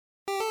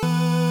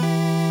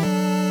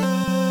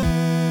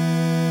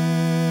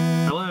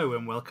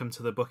welcome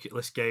to the Bucket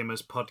List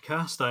Gamers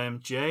podcast. I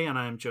am Jay, and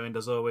I am joined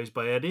as always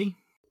by Eddie.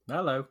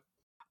 Hello.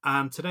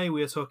 And today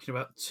we are talking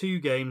about two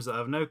games that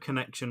have no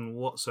connection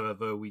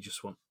whatsoever. We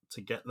just want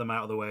to get them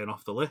out of the way and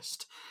off the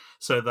list.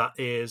 So that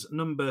is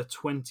number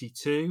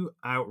 22,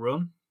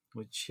 Outrun,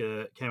 which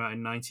came out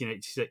in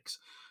 1986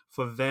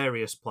 for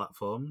various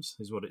platforms,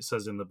 is what it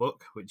says in the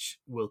book, which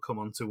we'll come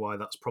on to why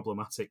that's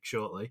problematic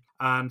shortly.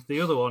 And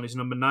the other one is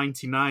number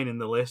 99 in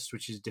the list,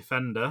 which is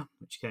Defender,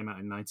 which came out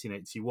in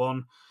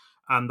 1981,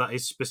 and that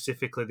is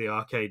specifically the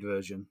arcade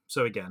version.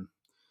 So again,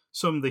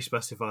 some they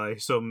specify,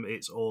 some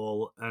it's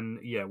all, and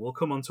yeah, we'll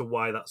come on to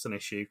why that's an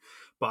issue.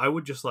 But I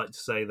would just like to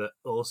say that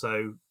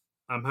also,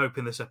 I'm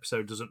hoping this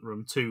episode doesn't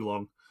run too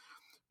long,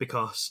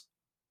 because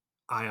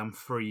I am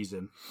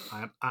freezing.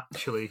 I am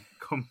actually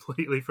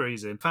completely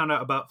freezing. Found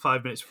out about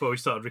 5 minutes before we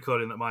started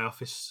recording that my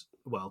office,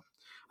 well,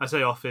 I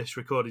say office,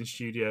 recording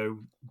studio,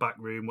 back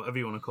room, whatever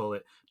you want to call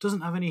it,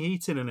 doesn't have any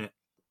heating in it.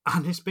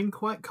 And it's been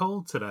quite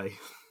cold today.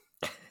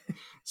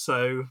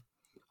 So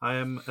I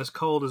am as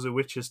cold as a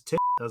witch's tit,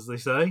 as they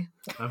say.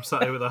 I'm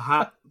sat here with a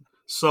hat,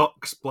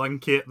 socks,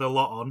 blanket, the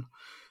lot on.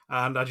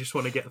 And I just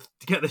want to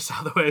get this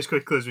out of the way as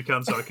quickly as we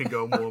can so I can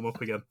go and warm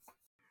up again.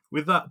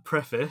 With that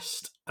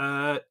prefaced,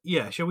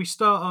 shall we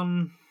start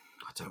on...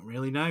 I don't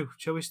really know.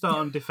 Shall we start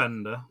on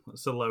Defender?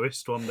 That's the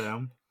lowest one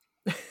down.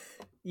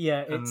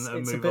 Yeah, it's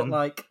a bit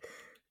like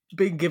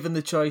being given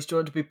the choice, do you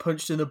want to be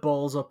punched in the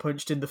balls or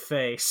punched in the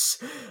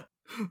face?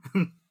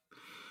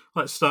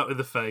 Let's start with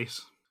the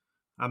face.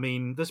 I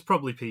mean, there's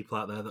probably people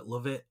out there that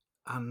love it,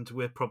 and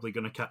we're probably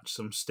going to catch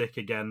some stick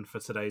again for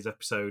today's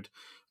episode,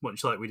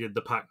 much like we did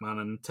the Pac-Man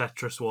and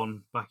Tetris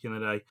one back in the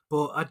day.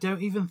 But I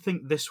don't even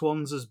think this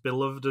one's as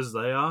beloved as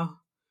they are.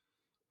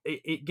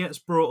 It gets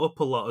brought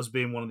up a lot as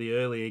being one of the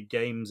earlier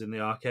games in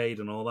the arcade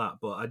and all that,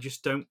 but I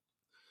just don't...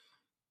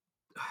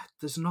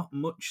 There's not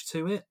much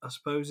to it, I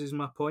suppose, is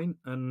my point.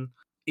 And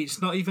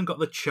it's not even got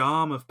the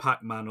charm of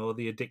Pac-Man or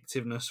the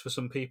addictiveness for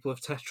some people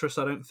of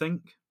Tetris, I don't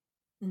think.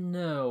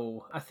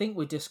 No, I think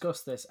we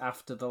discussed this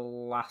after the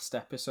last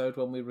episode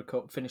when we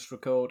finished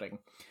recording.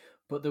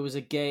 But there was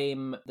a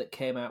game that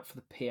came out for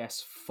the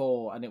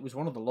PS4, and it was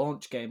one of the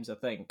launch games, I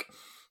think,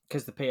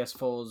 because the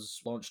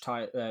PS4's launch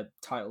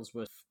titles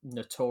were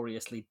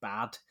notoriously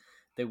bad.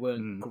 They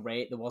weren't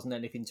great. There wasn't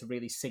anything to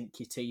really sink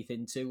your teeth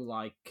into,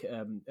 like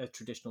a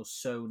traditional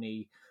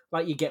Sony,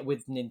 like you get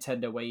with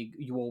Nintendo, where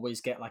you always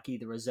get like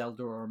either a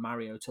Zelda or a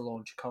Mario to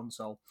launch a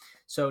console.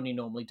 Sony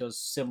normally does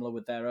similar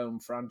with their own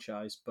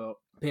franchise, but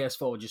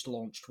PS4 just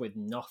launched with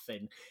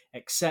nothing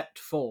except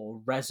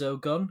for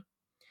Resogun.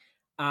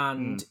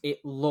 And it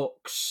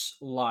looks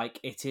like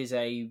it is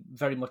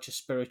very much a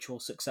spiritual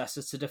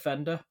successor to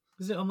Defender.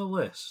 Is it on the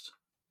list?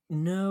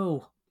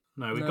 No,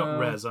 we've got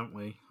Res, haven't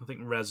we? I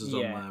think Res is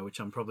on there, which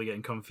I'm probably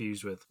getting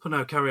confused with. But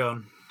no, carry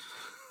on.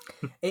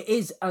 It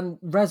is, and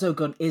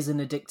Resogun is an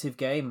addictive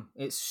game.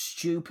 It's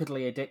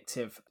stupidly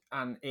addictive,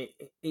 and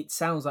it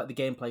sounds like the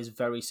gameplay is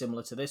very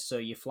similar to this. So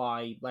you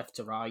fly left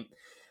to right,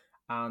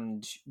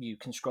 and you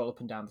can scroll up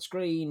and down the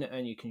screen,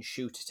 and you can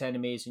shoot at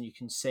enemies, and you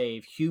can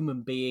save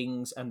human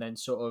beings, and then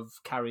sort of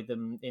carry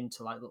them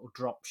into like little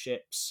drop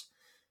ships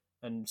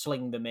and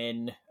sling them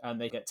in,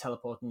 and they get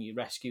teleported and you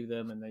rescue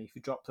them, and then if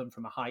you drop them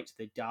from a height,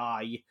 they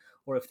die,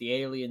 or if the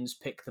aliens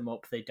pick them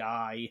up, they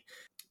die.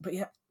 But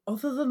yeah,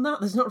 other than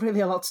that, there's not really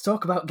a lot to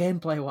talk about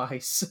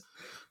gameplay-wise.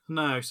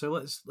 No, so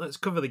let's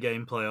cover the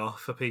gameplay off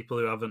for people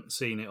who haven't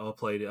seen it or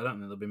played it. I don't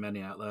think there'll be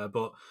many out there,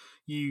 but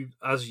you,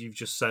 as you've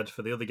just said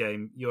for the other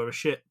game, you're a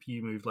ship,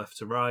 you move left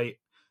to right.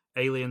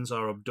 Aliens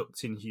are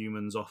abducting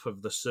humans off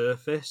of the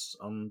surface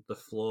on the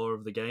floor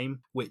of the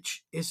game,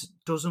 which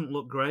doesn't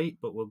look great,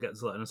 but we'll get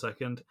to that in a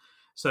second.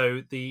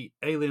 So the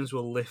aliens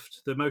will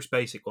lift, the most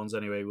basic ones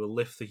anyway, will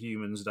lift the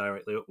humans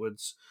directly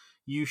upwards.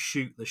 You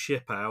shoot the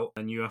ship out,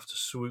 and you have to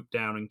swoop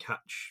down and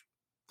catch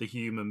the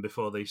human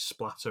before they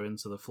splatter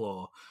into the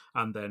floor,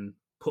 and then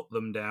put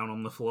them down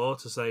on the floor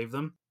to save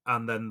them.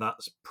 And then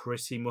that's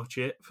pretty much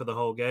it for the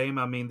whole game.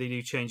 I mean, they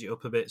do change it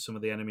up a bit. Some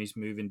of the enemies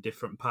move in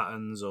different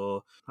patterns,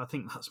 or I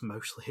think that's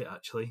mostly it,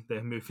 actually. They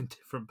move in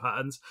different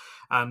patterns.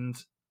 And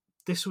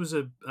this was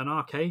an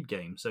arcade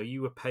game, so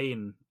you were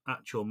paying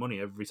actual money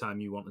every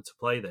time you wanted to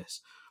play this.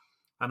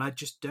 And I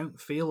just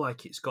don't feel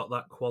like it's got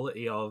that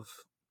quality of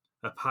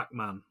a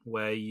Pac-Man,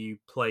 where you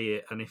play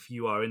it, and if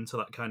you are into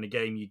that kind of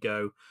game, you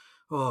go,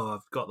 oh,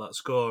 I've got that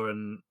score,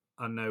 and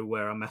I know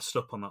where I messed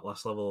up on that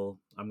last level,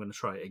 I'm going to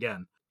try it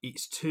again.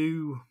 It's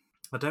too...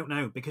 I don't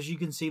know, because you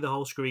can see the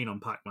whole screen on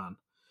Pac-Man.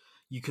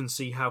 You can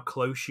see how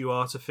close you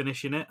are to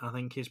finishing it, I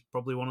think is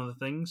probably one of the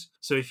things.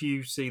 So if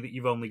you see that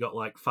you've only got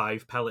like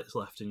 5 pellets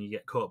left and you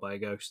get caught by a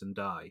ghost and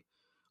die,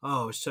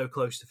 oh, it's so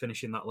close to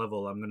finishing that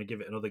level, I'm going to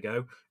give it another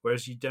go.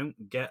 Whereas you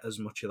don't get as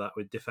much of that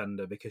with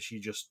Defender, because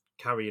you're just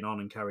carrying on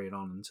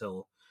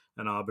until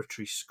an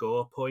arbitrary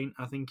score point,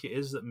 I think it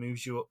is, that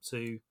moves you up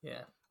to...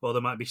 Yeah. Well,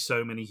 there might be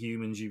so many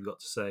humans you've got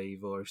to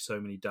save, or if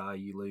so many die,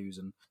 you lose.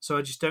 And so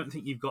I just don't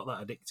think you've got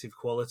that addictive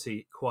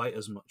quality quite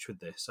as much with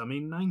this. I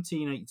mean,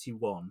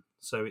 1981,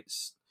 so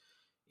it's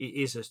it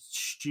is a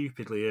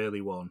stupidly early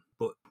one.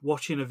 But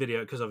watching a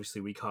video, because obviously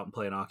we can't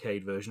play an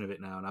arcade version of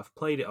it now, and I've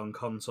played it on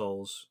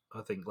consoles.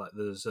 I think like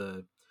there's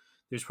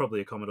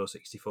probably a Commodore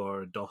 64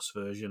 or a DOS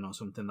version or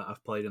something that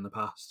I've played in the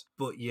past.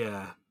 But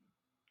yeah,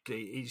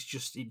 it's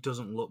just, it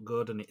doesn't look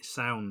good and it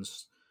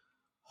sounds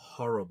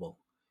horrible.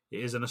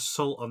 It is an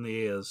assault on the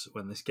ears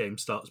when this game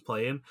starts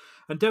playing.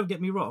 And don't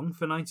get me wrong,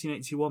 for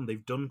 1981,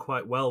 they've done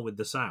quite well with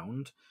the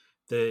sound.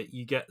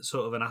 You get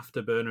sort of an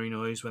afterburnery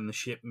noise when the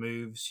ship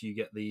moves. You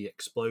get the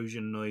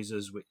explosion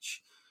noises,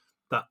 which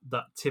that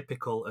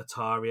typical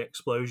Atari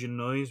explosion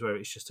noise, where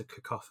it's just a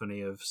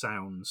cacophony of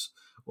sounds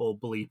all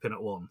bleeping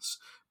at once.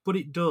 But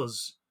it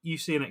does. You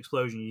see an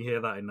explosion, you hear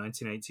that in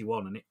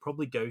 1981, and it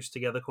probably goes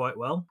together quite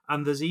well.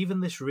 And there's even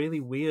this really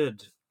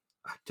weird,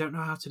 I don't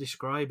know how to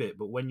describe it,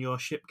 but when your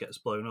ship gets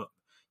blown up,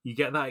 you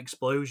get that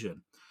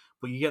explosion,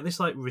 but you get this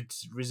like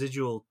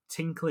residual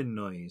tinkling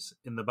noise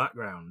in the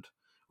background,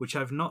 which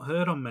I've not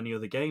heard on many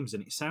other games,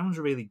 and it sounds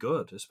really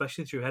good,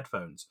 especially through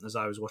headphones, as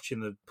I was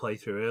watching the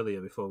playthrough earlier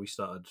before we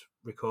started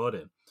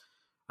recording.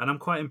 And I'm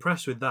quite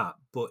impressed with that,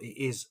 but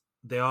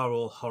they are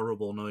all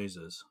horrible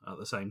noises at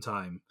the same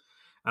time.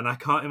 And I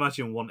can't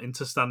imagine wanting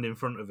to stand in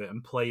front of it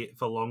and play it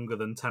for longer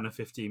than 10 or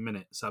 15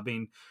 minutes. I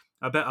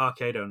bet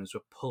arcade owners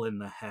were pulling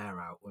their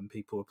hair out when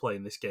people were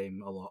playing this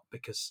game a lot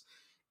because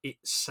it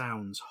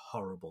sounds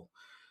horrible.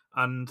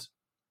 And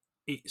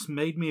it's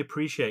made me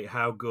appreciate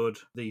how good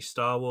the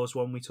Star Wars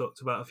one we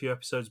talked about a few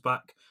episodes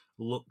back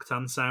looked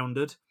and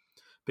sounded,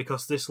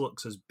 because this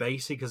looks as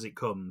basic as it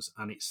comes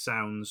and it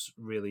sounds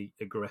really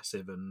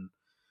aggressive and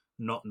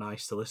not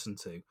nice to listen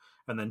to.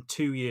 And then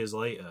 2 years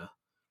later,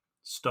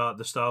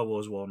 the Star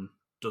Wars one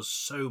does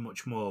so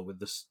much more with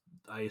this,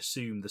 I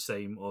assume, the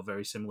same or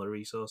very similar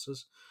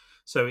resources.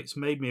 So it's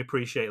made me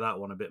appreciate that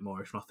one a bit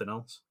more, if nothing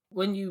else.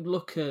 When you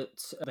look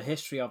at the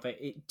history of it,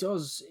 it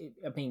does.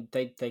 I mean,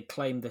 they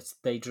claim that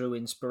they drew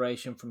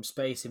inspiration from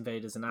Space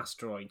Invaders and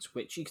Asteroids,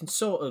 which you can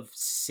sort of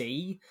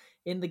see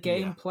in the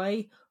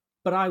gameplay. Yeah.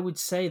 But I would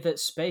say that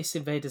Space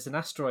Invaders and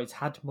Asteroids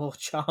had more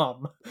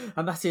charm,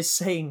 and that is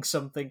saying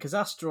something, because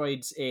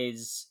Asteroids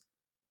is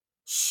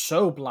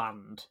so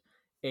bland.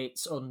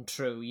 It's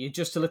untrue. You're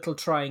just a little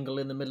triangle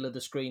in the middle of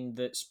the screen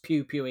that's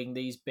pew-pewing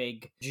these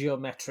big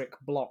geometric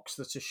blocks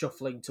that are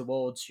shuffling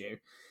towards you.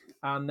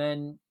 And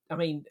then, I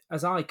mean,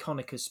 as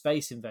iconic as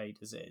Space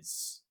Invaders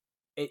is,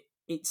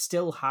 it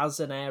still has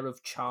an air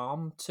of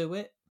charm to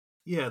it.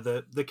 Yeah,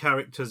 the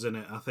characters in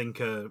it, I think,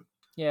 the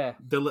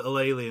little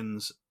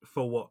aliens,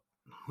 for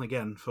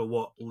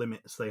what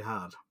limits they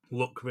had,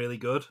 look really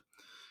good.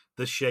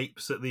 The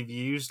shapes that they've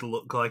used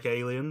look like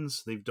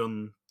aliens. They've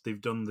done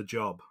the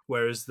job.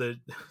 Whereas the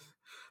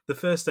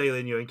first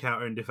alien you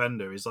encounter in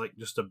Defender is like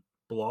just a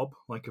blob,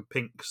 like a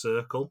pink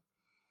circle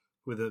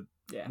with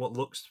what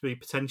looks to be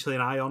potentially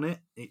an eye on it.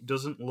 It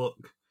doesn't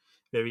look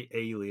very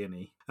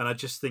alien-y. And I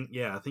just think,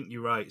 I think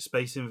you're right.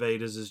 Space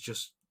Invaders is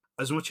just,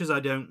 as much as I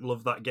don't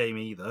love that game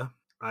either,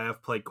 I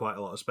have played quite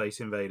a lot of Space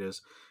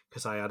Invaders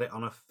because I had it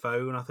on a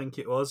phone, I think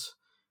it was,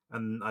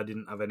 and I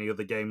didn't have any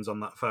other games on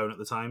that phone at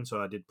the time,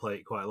 so I did play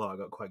it quite a lot. I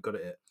got quite good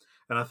at it.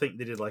 And I think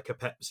they did like a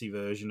Pepsi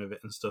version of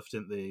it and stuff,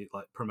 didn't they?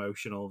 Like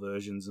promotional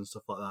versions and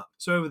stuff like that.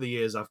 So over the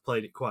years, I've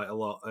played it quite a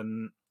lot,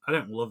 and I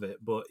don't love it,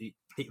 but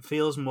it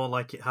feels more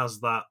like it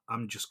has that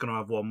I'm just going to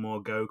have one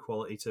more go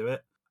quality to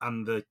it.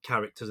 And the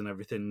characters and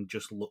everything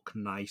just look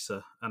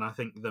nicer, and I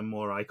think they're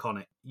more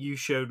iconic. You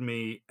showed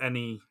me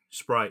any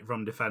sprite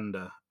from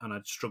Defender, and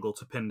I'd struggle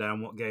to pin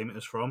down what game it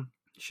was from.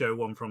 Show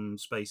one from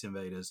Space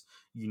Invaders,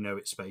 you know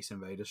it's Space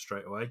Invaders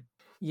straight away.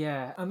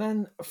 Yeah, and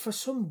then for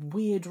some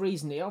weird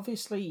reason, it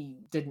obviously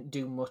didn't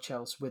do much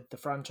else with the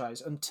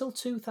franchise until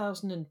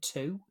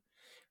 2002,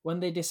 when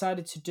they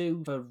decided to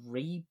do a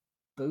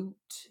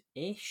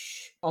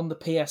reboot-ish on the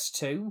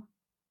PS2,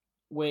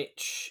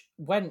 which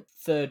went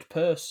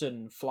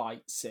third-person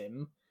flight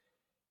sim,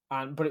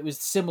 but it was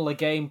similar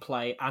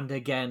gameplay and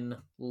again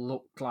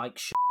looked like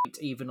shit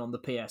even on the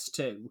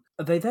PS2.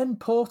 They then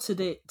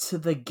ported it to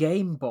the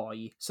Game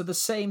Boy, so the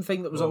same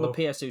thing that was on the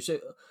PS2.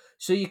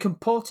 So you can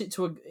port it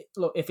to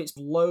look, if it's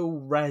low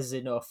res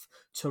enough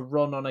to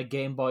run on a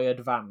Game Boy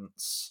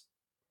Advance,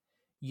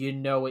 you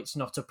know it's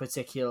not a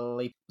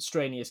particularly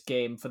strenuous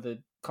game for the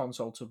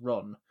console to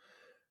run.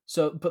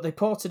 But they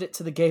ported it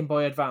to the Game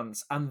Boy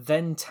Advance and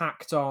then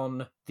tacked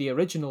on the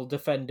original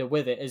Defender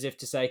with it, as if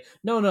to say,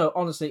 no,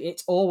 honestly,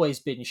 it's always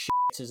been shit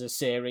as a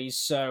series,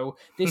 so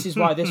this is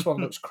why this one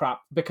looks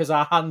crap, because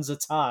our hands are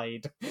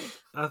tied.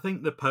 I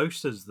think the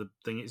poster's the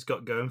thing it's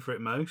got going for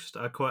it most.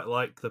 I quite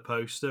like the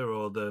poster,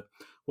 or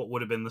what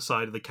would have been the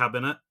side of the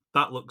cabinet.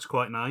 That looks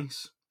quite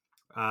nice.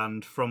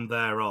 And from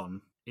there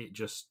on,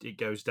 it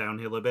goes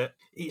downhill a bit.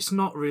 It's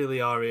not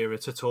really our era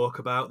to talk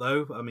about,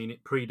 though. I mean,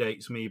 it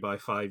predates me by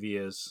 5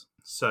 years.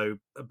 So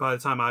by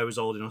the time I was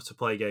old enough to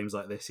play games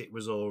like this, it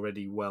was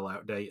already well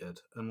outdated.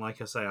 And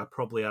like I say, I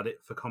probably had it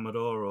for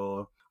Commodore,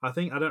 or I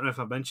don't know if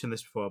I've mentioned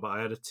this before, but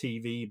I had a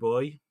TV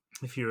Boy,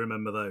 if you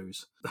remember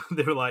those.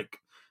 They were like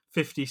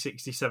 50,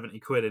 60, 70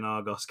 quid in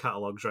Argos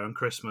catalogues around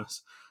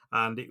Christmas.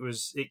 and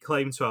it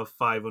claimed to have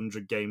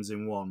 500 games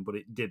in one, but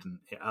it didn't.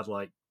 It had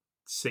like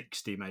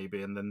 60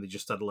 maybe, and then they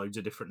just had loads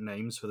of different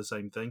names for the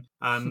same thing.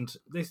 And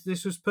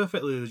this was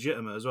perfectly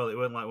legitimate as well. It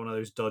wasn't like one of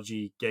those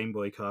dodgy Game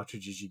Boy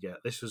cartridges you get.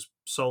 This was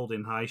sold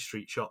in high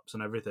street shops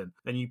and everything,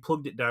 and you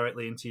plugged it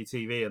directly into your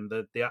TV, and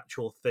the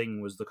actual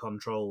thing was the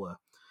controller,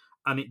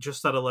 and it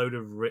just had a load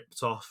of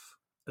ripped off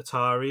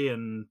Atari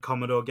and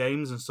Commodore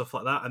games and stuff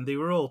like that, and they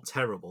were all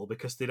terrible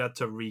because they'd had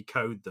to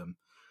recode them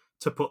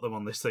to put them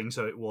on this thing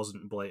so it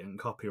wasn't blatant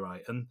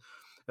copyright.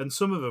 And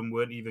some of them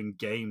weren't even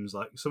games.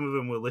 Like, some of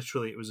them were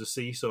literally, it was a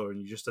seesaw and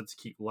you just had to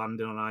keep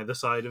landing on either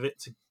side of it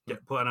to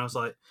get put. And I was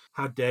like,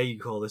 how dare you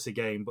call this a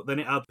game? But then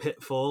it had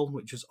Pitfall,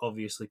 which was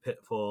obviously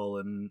Pitfall,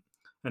 and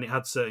it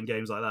had certain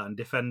games like that, and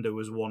Defender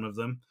was one of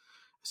them.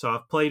 So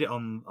I've played it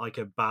on like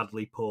a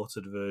badly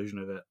ported version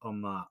of it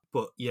on that.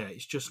 But yeah,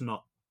 it's just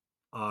not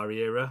our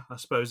era. I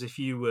suppose if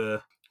you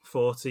were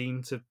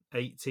 14 to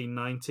 18,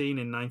 19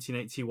 in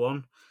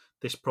 1981,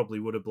 this probably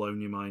would have blown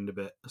your mind a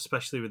bit,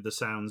 especially with the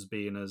sounds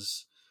being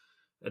as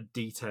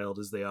detailed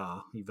as they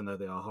are, even though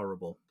they are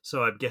horrible.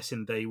 So I'm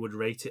guessing they would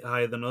rate it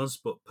higher than us,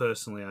 but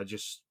personally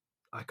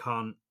I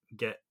can't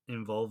get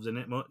involved in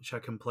it much. I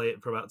can play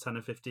it for about 10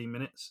 or 15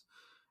 minutes,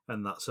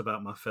 and that's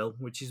about my fill,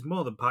 which is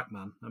more than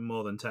Pac-Man and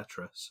more than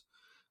Tetris.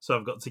 So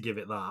I've got to give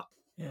it that.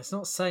 Yeah, it's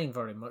not saying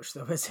very much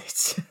though, is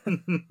it?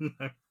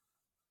 No.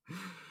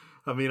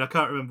 I mean, I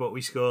can't remember what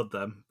we scored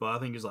then, but I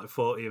think it was like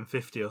 40 and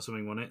 50 or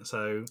something, wasn't it?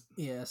 So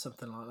yeah,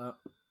 something like that.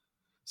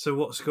 So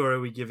what score are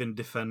we giving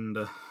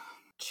Defender?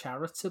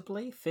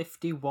 Charitably,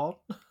 51.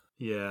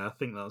 Yeah, I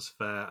think that's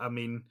fair. I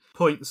mean,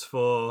 points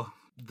for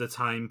the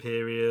time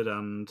period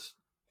and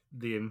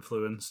the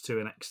influence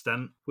to an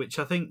extent, which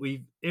I think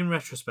in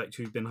retrospect,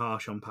 we've been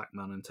harsh on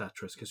Pac-Man and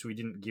Tetris because we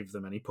didn't give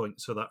them any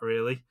points for that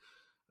really,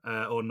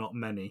 or not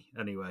many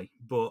anyway.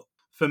 But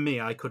for me,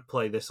 I could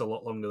play this a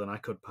lot longer than I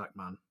could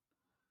Pac-Man.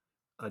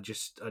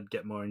 I'd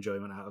get more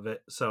enjoyment out of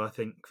it. So I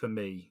think for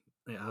me,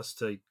 it has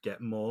to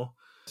get more.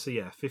 So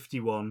yeah,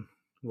 51,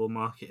 we'll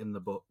mark it in the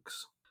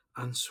books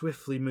and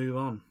swiftly move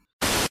on.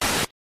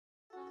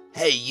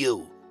 Hey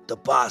you, the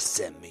boss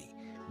sent me.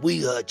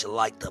 We heard you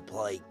like to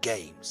play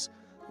games.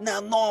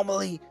 Now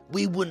normally,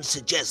 we wouldn't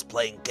suggest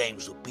playing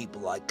games with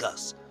people like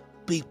us.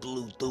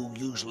 People who do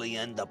usually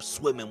end up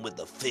swimming with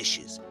the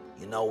fishes,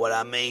 you know what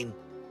I mean?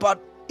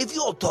 But if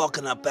you're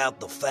talking about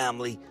the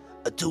family,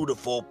 a 2 to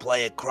 4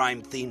 player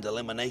crime-themed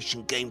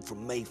elimination game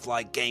from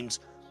Mayfly Games,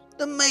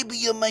 then maybe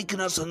you're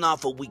making us an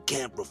offer we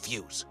can't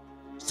refuse.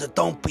 So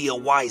don't be a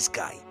wise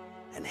guy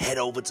and head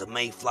over to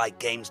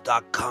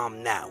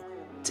mayflygames.com now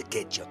to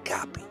get your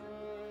copy.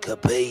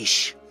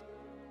 Capiche?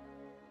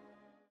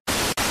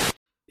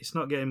 It's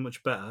not getting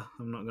much better,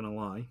 I'm not going to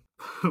lie.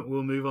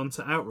 We'll move on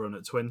to Outrun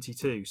at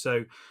 22.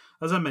 So,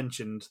 as I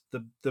mentioned,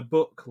 the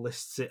book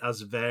lists it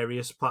as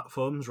various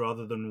platforms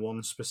rather than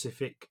one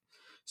specific.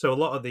 So a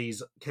lot of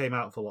these came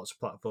out for lots of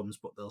platforms,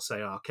 but they'll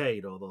say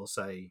arcade or they'll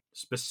say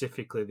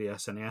specifically the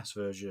SNES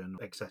version,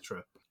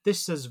 etc. This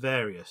says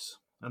various.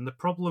 And the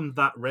problem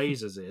that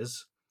raises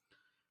is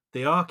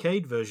the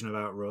arcade version of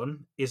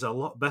Outrun is a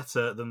lot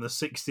better than the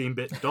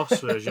 16-bit DOS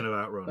version of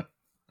Outrun.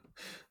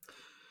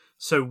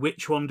 So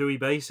which one do we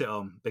base it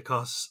on?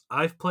 Because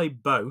I've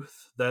played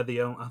both. They're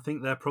the only, I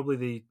think they're probably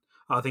the...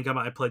 I think I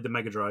might have played the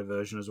Mega Drive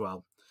version as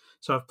well.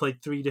 So I've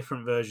played 3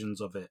 different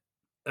versions of it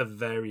of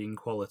varying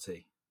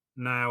quality.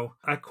 Now,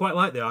 I quite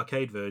like the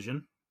arcade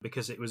version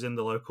because it was in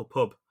the local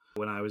pub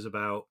when I was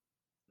about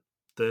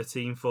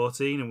 13,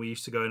 14, and we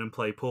used to go in and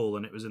play pool,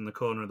 and it was in the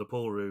corner of the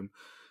pool room,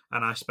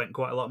 and I spent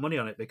quite a lot of money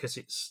on it because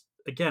it's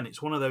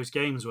one of those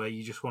games where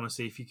you just want to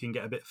see if you can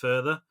get a bit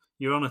further.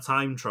 You're on a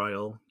time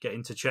trial,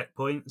 getting to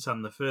checkpoints,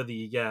 and the further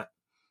you get,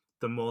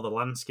 the more the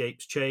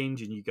landscapes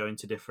change and you go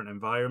into different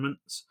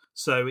environments.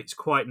 So it's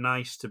quite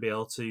nice to be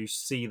able to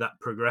see that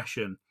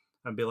progression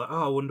and be like,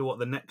 oh, I wonder what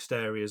the next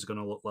area is going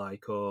to look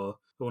like, or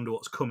I wonder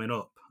what's coming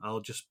up.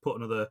 I'll just put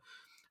another...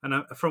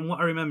 And from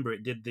what I remember,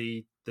 it did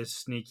the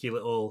sneaky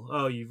little,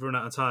 oh, you've run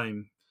out of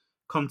time,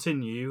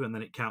 continue, and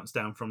then it counts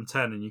down from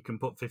 10, and you can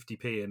put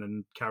 50p in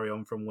and carry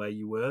on from where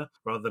you were,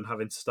 rather than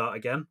having to start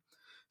again.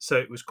 So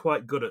it was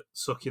quite good at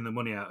sucking the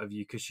money out of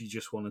you because you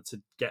just wanted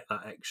to get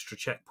that extra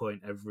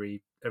checkpoint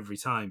every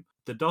time.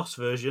 The DOS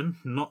version,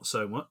 not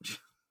so much.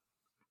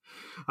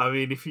 I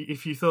mean,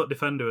 if you thought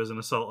Defender was an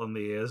assault on the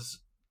ears,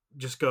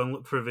 just go and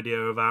look for a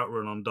video of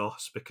Outrun on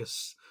DOS,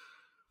 because,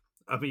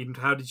 I mean,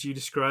 how did you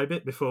describe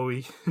it before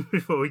we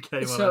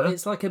came on? So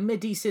it's like a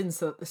MIDI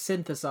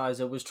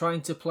synthesizer was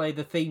trying to play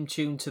the theme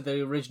tune to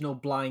the original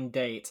Blind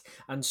Date,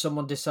 and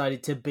someone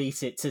decided to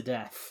beat it to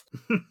death.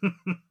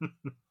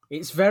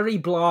 It's very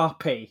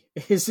blarpy,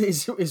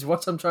 is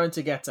what I'm trying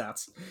to get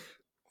at.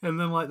 And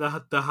then, like,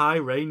 the high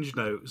range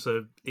notes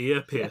are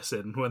ear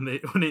piercing when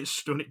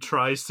it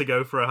tries to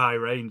go for a high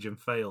range and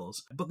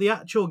fails. But the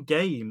actual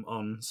game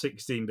on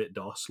 16-bit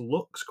DOS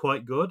looks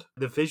quite good.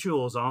 The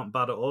visuals aren't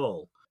bad at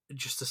all.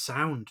 Just the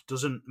sound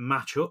doesn't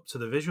match up to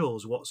the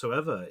visuals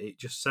whatsoever. It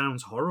just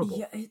sounds horrible.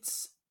 Yeah,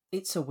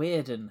 it's a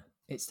weird one.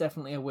 It's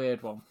definitely a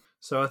weird one.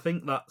 So I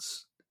think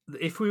that's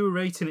if we were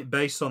rating it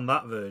based on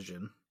that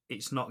version,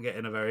 it's not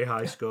getting a very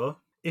high score.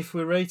 If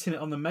we're rating it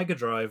on the Mega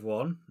Drive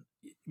one,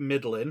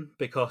 middling,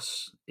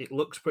 because it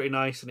looks pretty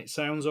nice and it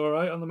sounds all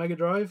right on the Mega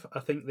Drive. I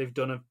think they've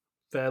done a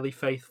fairly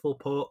faithful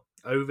port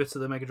over to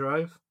the Mega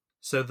Drive.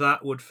 So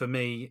that would, for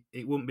me,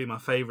 it wouldn't be my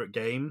favourite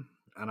game,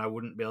 and I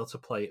wouldn't be able to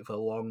play it for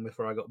long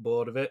before I got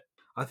bored of it.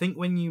 I think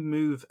when you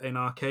move an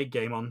arcade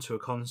game onto a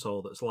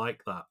console that's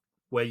like that,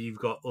 where you've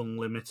got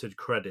unlimited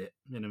credit,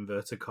 in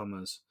inverted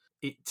commas,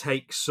 it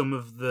takes some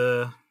of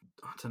the,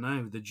 I don't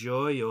know, the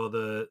joy or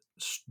the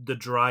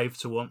drive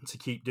to want to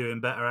keep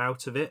doing better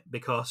out of it,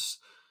 because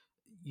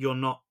you're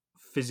not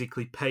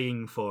physically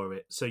paying for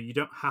it, so you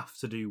don't have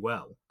to do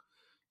well.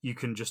 You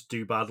can just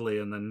do badly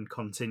and then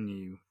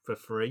continue for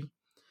free.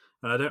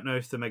 And I don't know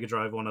if the Mega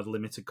Drive one had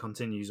limited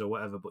continues or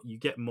whatever, but you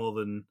get more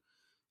than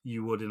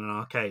you would in an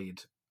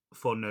arcade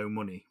for no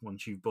money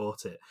once you've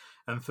bought it.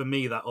 And for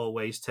me, that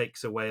always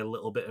takes away a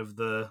little bit of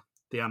the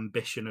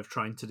ambition of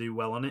trying to do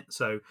well on it.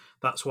 So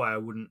that's why I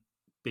wouldn't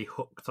be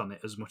hooked on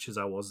it as much as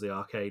I was the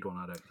arcade one,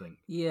 I don't think.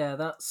 Yeah,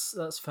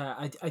 that's fair.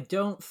 I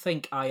don't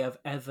think I have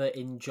ever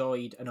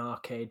enjoyed an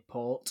arcade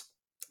port,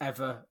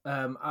 ever.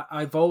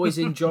 I've always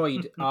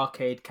enjoyed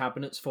arcade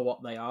cabinets for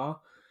what they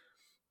are.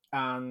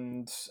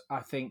 And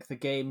I think the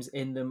games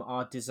in them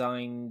are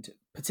designed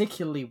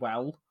particularly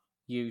well,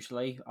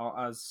 usually, or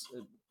as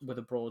with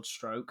a broad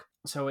stroke.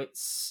 So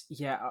it's,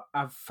 yeah,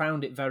 I've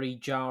found it very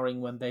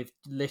jarring when they've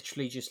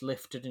literally just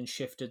lifted and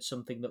shifted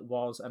something that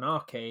was an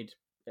arcade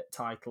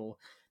title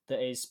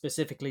that is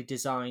specifically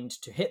designed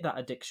to hit that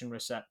addiction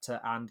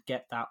receptor and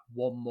get that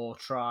one more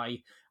try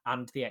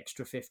and the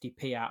extra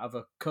 50p out of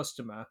a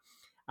customer.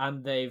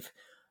 And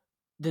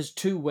there's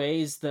two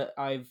ways that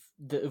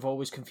have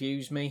always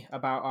confused me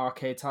about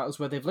arcade titles,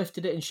 where they've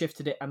lifted it and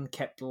shifted it and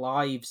kept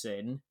lives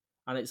in,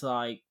 and it's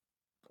like,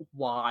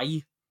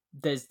 why?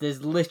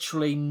 There's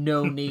literally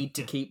no need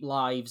to keep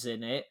lives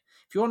in it.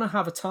 If you want to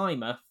have a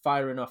timer,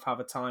 fair enough, have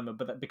a timer,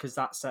 but because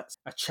that sets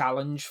a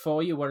challenge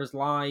for you, whereas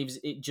lives,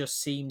 it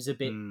just seems a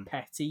bit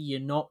petty. You're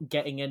not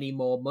getting any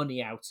more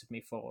money out of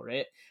me for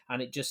it,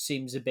 and it just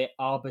seems a bit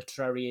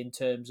arbitrary in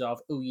terms of,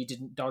 oh, you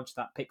didn't dodge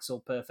that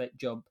pixel perfect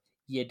jump,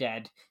 you're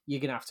dead, you're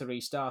going to have to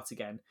restart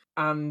again.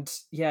 And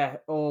yeah,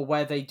 or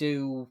where they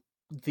do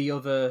the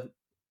other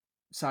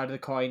side of the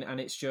coin and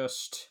it's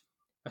just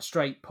a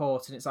straight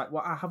port, and it's like,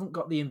 well, I haven't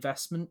got the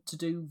investment to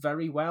do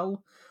very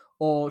well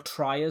or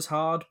try as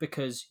hard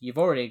because you've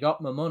already got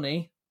my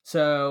money.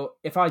 So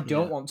if I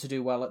don't want to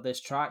do well at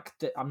this track,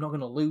 I'm not going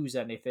to lose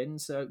anything.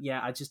 So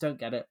yeah, I just don't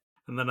get it.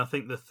 And then I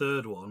think the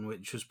third one,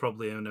 which was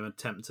probably an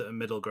attempt at a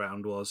middle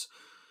ground, was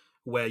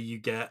where you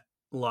get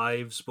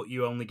lives, but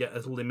you only get a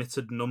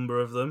limited number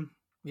of them.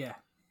 Yeah.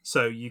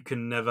 So you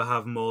can never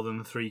have more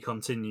than 3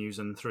 continues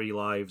and 3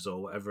 lives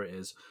or whatever it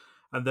is.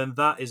 And then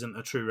that isn't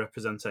a true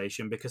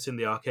representation, because in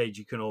the arcade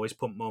you can always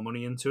pump more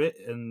money into it,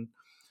 and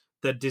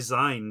they're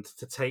designed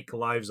to take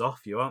lives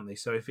off you, aren't they?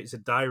 So if it's a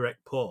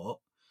direct port,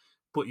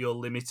 but you're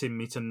limiting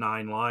me to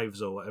 9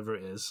 lives or whatever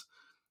it is,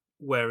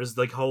 whereas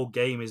the whole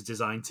game is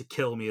designed to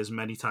kill me as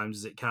many times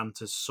as it can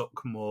to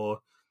suck more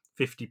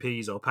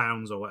 50p's or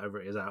pounds or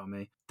whatever it is out of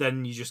me,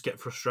 then you just get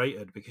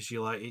frustrated because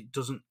you're like, it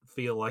doesn't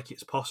feel like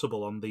it's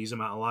possible on these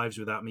amount of lives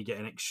without me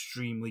getting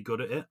extremely good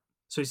at it.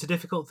 So it's a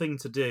difficult thing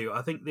to do.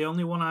 I think the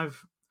only one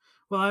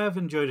I have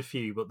enjoyed a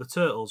few, but the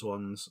Turtles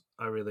ones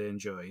I really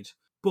enjoyed.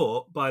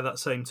 But by that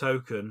same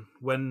token,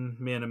 when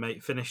me and a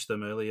mate finished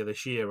them earlier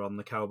this year on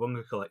the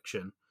Cowabunga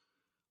collection,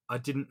 I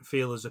didn't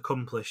feel as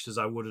accomplished as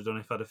I would have done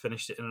if I'd have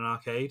finished it in an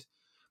arcade.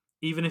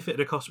 Even if it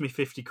had cost me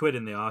 50 quid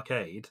in the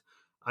arcade,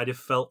 I'd have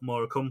felt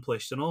more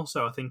accomplished. And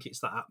also, I think it's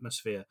that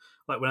atmosphere.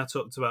 Like when I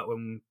talked about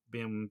when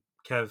me and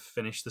Kev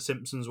finished the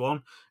Simpsons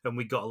one, and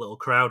we got a little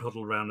crowd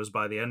huddled around us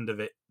by the end of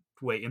it,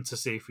 waiting to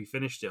see if we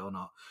finished it or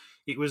not.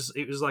 It was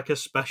like a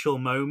special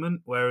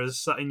moment, whereas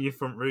sat in your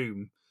front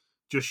room,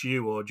 just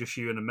you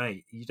and a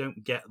mate, you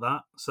don't get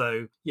that.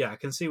 So yeah, I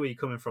can see where you're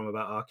coming from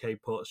about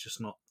arcade ports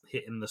just not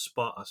hitting the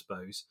spot, I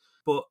suppose.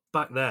 But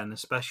back then,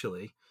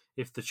 especially,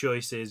 if the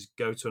choice is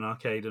go to an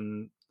arcade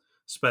and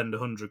spend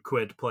 100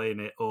 quid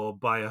playing it, or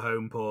buy a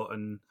home port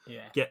and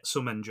get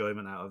some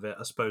enjoyment out of it,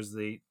 I suppose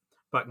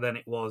back then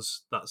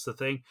that's the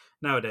thing.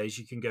 Nowadays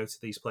you can go to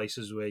these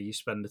places where you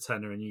spend a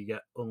tenner and you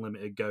get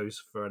unlimited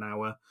goes for an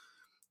hour,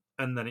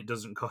 and then it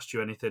doesn't cost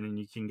you anything and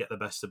you can get the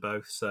best of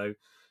both. So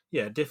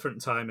yeah,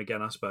 different time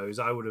again, I suppose.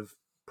 I would have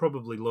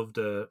probably loved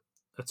a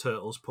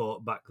Turtles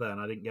port back then.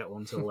 I didn't get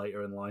one till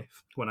later in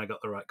life when I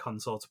got the right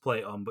console to play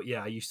it on. But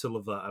yeah, I used to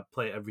love that. I'd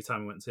play it every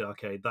time I went to the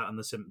arcade. That and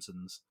The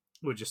Simpsons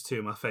were just two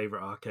of my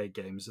favourite arcade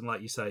games. And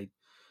like you say,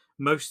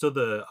 most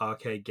other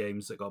arcade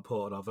games that got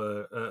ported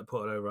over,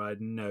 I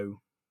had no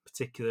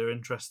particular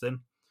interest in.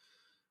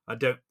 I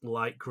don't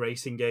like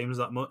racing games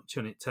that much,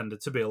 and it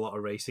tended to be a lot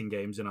of racing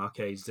games in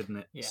arcades, didn't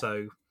it? Yeah.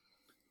 So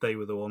they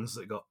were the ones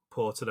that got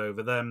ported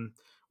over. Them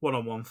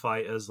one-on-one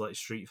fighters like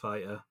Street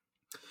Fighter.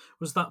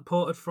 Was that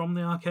ported from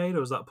the arcade,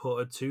 or was that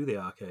ported to the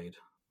arcade?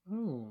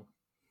 Oh,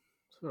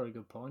 that's a very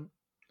good point.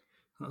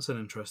 That's an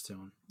interesting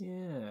one.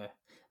 Yeah.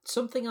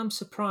 Something I'm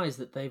surprised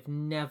that they've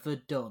never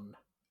done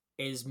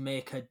is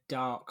make a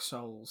Dark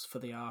Souls for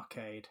the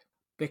arcade.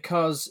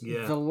 Because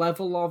Yeah. the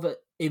level of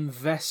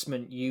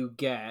investment you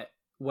get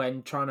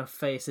when trying to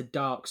face a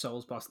Dark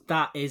Souls boss,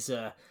 that is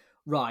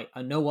right,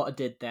 I know what I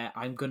did there,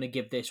 I'm going to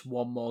give this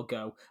one more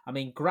go. I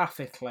mean,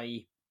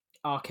 graphically,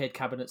 arcade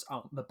cabinets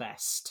aren't the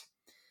best,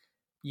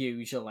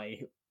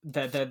 usually.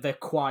 They're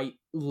quite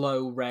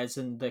low res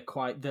and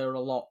they're a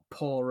lot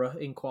poorer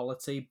in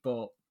quality,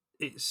 but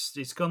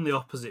It's gone the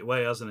opposite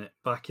way, hasn't it?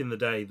 Back in the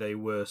day, they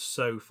were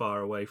so far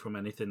away from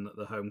anything that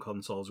the home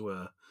consoles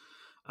were,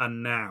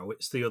 and now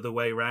it's the other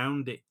way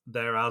round.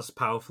 They're as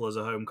powerful as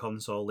a home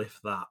console, if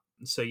that.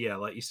 So yeah,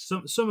 like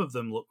some of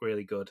them look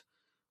really good.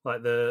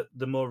 Like the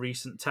more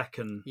recent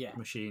Tekken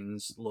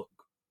machines look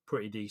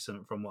pretty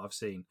decent from what I've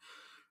seen,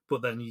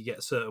 but then you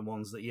get certain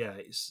ones that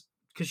it's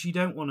because you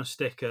don't want to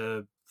stick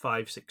a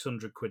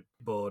 500-600 quid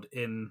board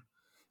in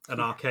an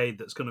arcade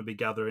that's going to be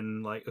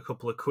gathering like a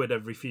couple of quid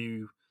every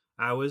few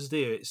hours, do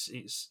you?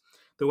 It's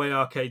the way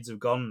arcades have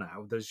gone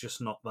now. There's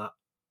just not that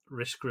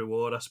risk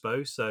reward, I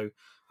suppose. So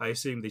I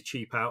assume they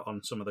cheap out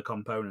on some of the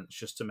components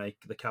just to make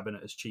the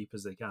cabinet as cheap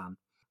as they can,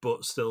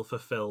 but still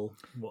fulfill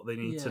what they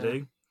need to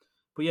do.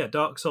 But yeah,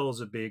 Dark Souls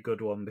would be a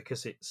good one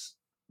because it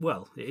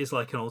is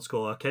like an old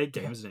school arcade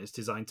game, isn't it? It's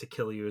designed to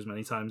kill you as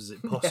many times as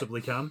it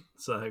possibly can.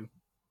 So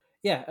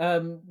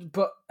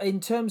but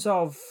in terms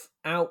of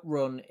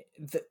Outrun,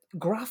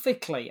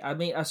 graphically, I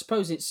mean, I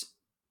suppose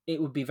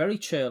it would be very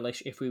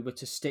churlish if we were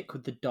to stick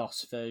with the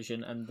DOS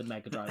version and the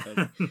Mega Drive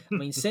version. I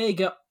mean,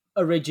 Sega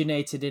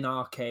originated in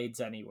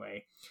arcades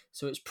anyway,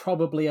 so it's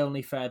probably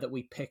only fair that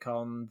we pick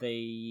on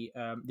the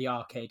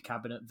arcade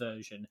cabinet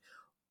version.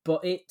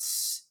 But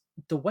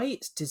the way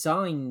it's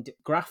designed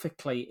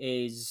graphically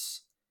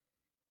is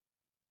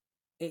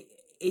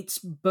it's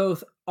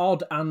both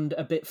odd and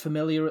a bit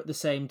familiar at the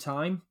same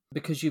time,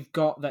 because you've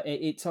got that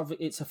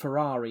it's a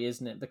Ferrari,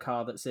 isn't it? The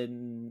car that's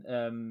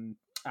in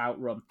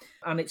Outrun,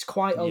 and it's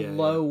quite a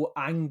low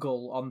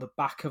angle on the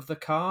back of the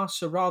car.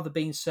 So rather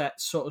being set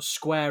sort of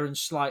square and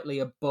slightly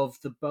above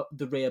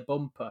the rear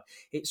bumper,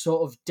 it's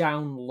sort of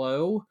down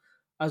low,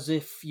 as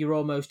if you're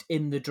almost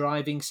in the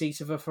driving seat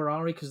of a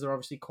Ferrari, because they're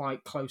obviously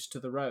quite close to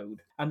the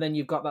road. And then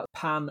you've got that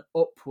pan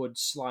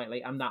upwards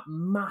slightly and that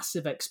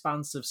massive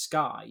expanse of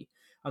sky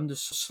and the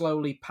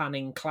slowly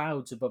panning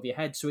clouds above your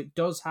head. So it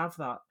does have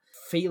that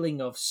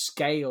feeling of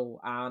scale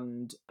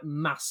and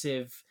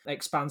massive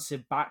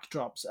expansive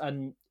backdrops,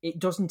 and it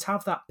doesn't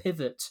have that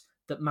pivot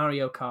that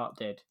Mario Kart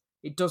did.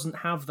 It doesn't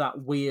have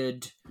that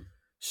weird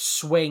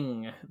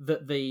swing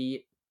that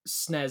the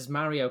SNES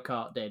Mario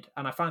Kart did,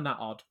 and I find that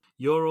odd.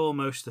 You're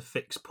almost a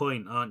fixed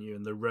point, aren't you?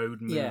 And the road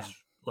moves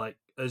like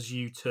as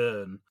you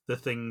turn, the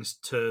things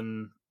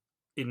turn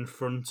in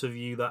front of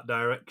you that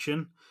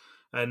direction.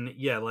 And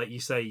yeah, like you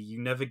say, you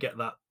never get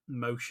that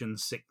motion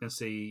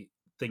sicknessy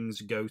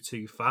things go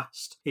too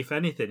fast. If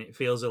anything, it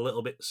feels a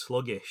little bit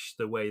sluggish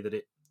the way that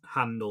it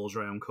handles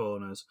round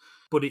corners.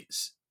 But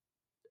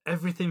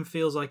everything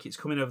feels like it's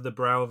coming over the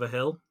brow of a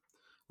hill.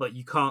 Like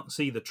you can't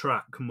see the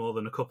track more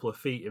than a couple of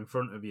feet in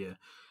front of you.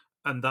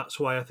 And that's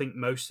why I think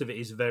most of it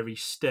is very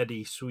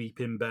steady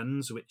sweeping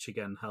bends, which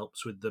again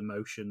helps with the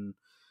motion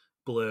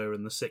blur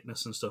and the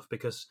sickness and stuff,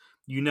 because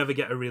you never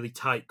get a really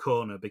tight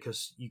corner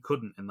because you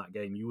couldn't in that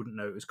game. You wouldn't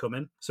know it was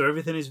coming. So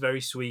everything is very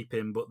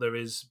sweeping, but there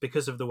is,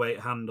 because of the way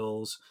it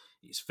handles,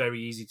 it's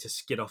very easy to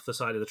skid off the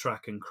side of the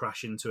track and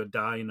crash into a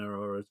diner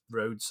or a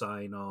road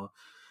sign or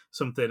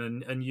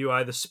something, and you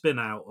either spin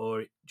out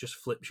or it just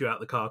flips you out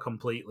the car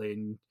completely.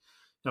 And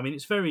I mean,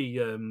 it's very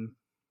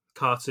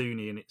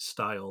cartoony in its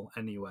style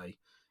anyway.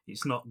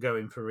 It's not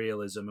going for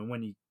realism, and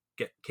when you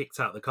get kicked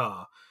out of the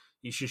car,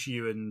 it's just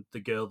you and the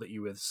girl that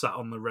you with sat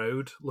on the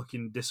road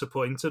looking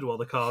disappointed while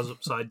the car's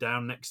upside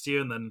down next to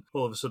you, and then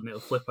all of a sudden it'll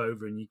flip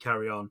over and you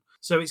carry on.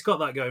 So it's got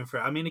that going for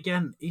it. I mean,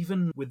 again,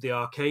 even with the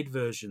arcade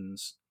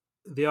versions,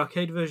 the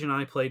arcade version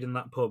I played in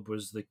that pub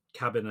was the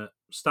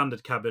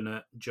standard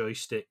cabinet,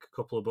 joystick,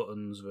 couple of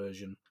buttons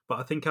version. But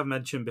I think I've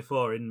mentioned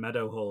before, in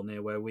Meadowhall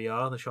near where we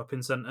are, the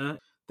shopping centre,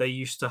 they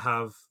used to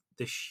have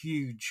this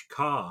huge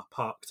car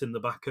parked in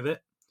the back of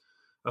it.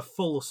 A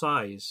full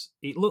size,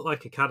 it looked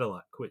like a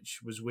Cadillac, which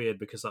was weird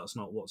because that's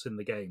not what's in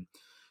the game.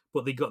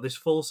 But they got this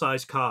full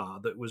size car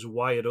that was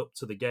wired up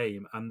to the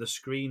game, and the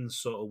screens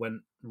sort of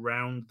went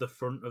round the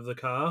front of the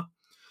car.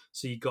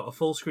 So you got a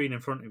full screen in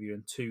front of you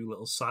and two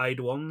little side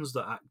ones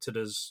that acted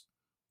as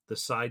the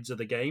sides of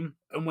the game.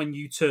 And when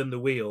you turn the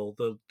wheel,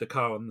 the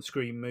car on the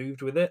screen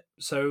moved with it.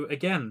 So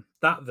again,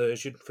 that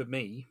version for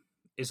me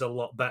is a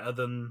lot better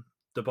than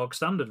the bog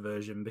standard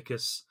version,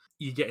 because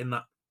you're getting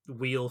that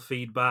wheel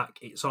feedback.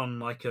 It's on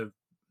like a,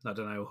 I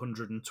don't know,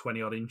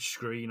 120 odd inch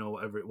screen or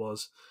whatever it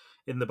was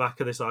in the back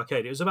of this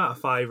arcade. It was about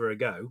a $5 a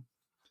go,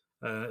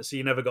 so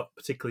you never got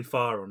particularly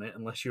far on it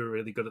unless you were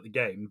really good at the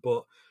game.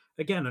 But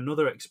again,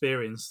 another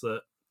experience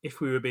that if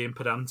we were being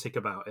pedantic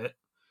about it,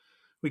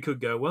 we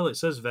could go, well, it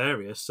says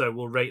various, so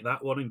we'll rate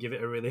that one and give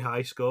it a really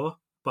high score.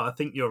 But I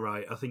think you're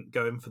right. I think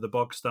going for the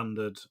bog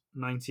standard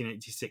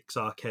 1986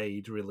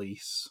 arcade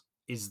release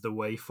is the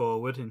way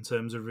forward in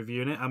terms of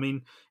reviewing it. I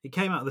mean, it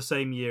came out the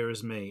same year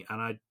as me,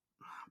 and I'd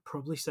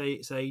probably say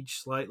it's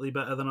aged slightly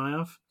better than I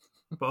have,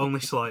 but only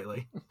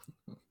slightly.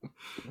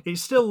 It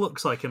still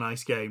looks like a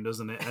nice game,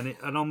 doesn't it?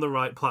 And on the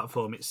right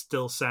platform, it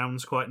still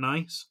sounds quite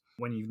nice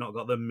when you've not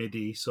got the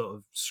MIDI sort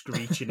of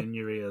screeching in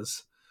your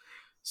ears.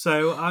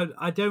 So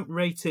I don't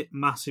rate it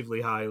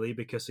massively highly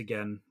because,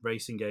 again,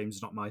 racing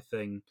games not my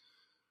thing.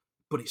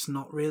 But it's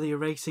not really a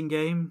racing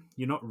game.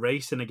 You're not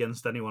racing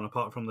against anyone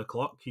apart from the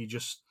clock.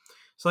 It's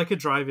like a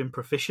driving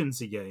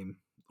proficiency game,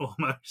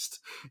 almost.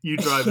 You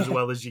drive as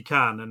well as you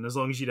can, and as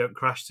long as you don't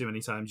crash too many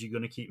times, you're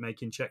going to keep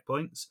making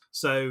checkpoints.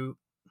 So,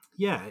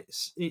 yeah,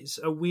 it's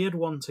a weird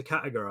one to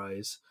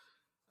categorize.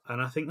 And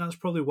I think that's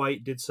probably why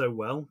it did so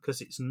well, because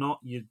it's not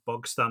your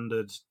bog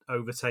standard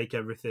overtake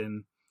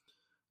everything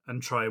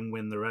and try and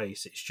win the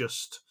race. It's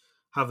just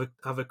have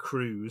a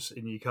cruise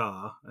in your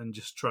car and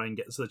just try and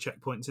get to the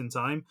checkpoints in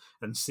time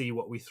and see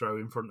what we throw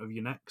in front of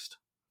you next.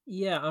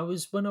 Yeah,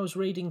 when I was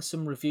reading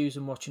some reviews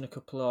and watching a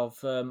couple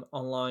of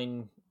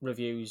online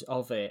reviews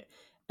of it,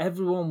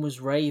 everyone was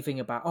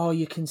raving about, oh,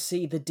 you can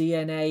see the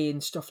DNA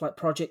in stuff like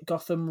Project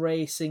Gotham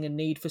Racing and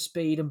Need for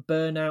Speed and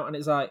Burnout, and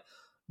it's like,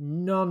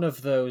 none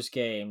of those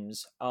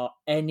games are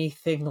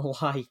anything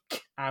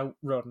like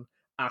Outrun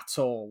at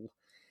all.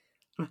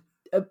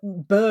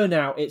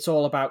 Burnout, it's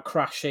all about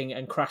crashing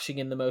and crashing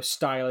in the most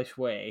stylish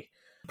way.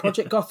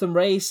 Project Gotham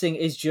Racing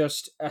is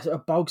just a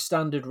bog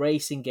standard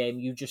racing game.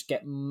 You just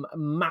get a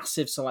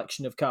massive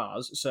selection of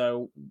cars.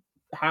 So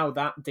how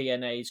that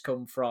DNA's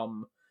come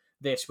from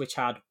this, which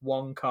had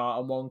one car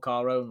and one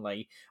car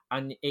only,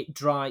 and it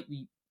drive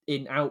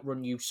in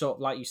Outrun, you sort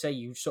of, like you say,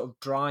 you sort of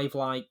drive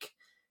like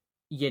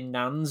your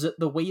nans at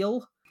the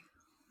wheel.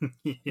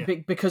 Yeah.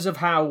 Because of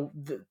how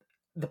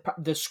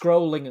the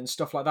scrolling and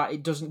stuff like that,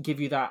 it doesn't give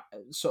you that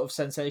sort of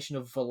sensation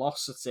of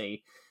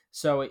velocity.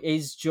 So it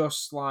is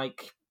just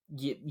like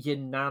your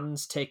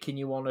nan's taking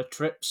you on a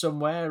trip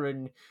somewhere,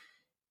 and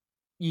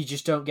you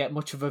just don't get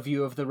much of a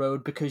view of the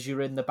road because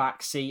you're in the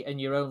back seat and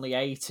you're only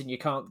 8 and you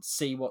can't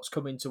see what's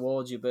coming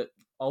towards you. But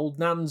old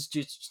nan's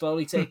just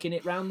slowly taking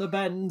it round the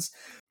bends.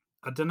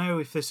 I don't know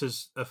if this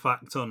is a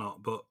fact or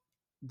not, but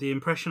the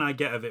impression I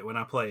get of it when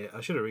I play it,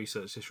 I should have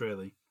researched this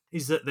really,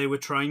 is that they were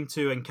trying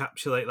to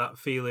encapsulate that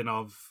feeling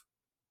of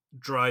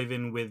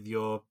driving with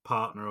your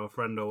partner or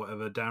friend or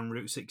whatever down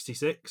Route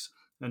 66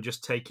 and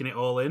just taking it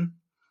all in.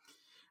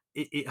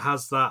 It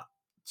has that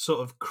sort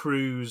of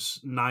cruise,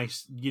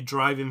 nice, you're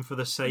driving for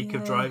the sake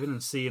of driving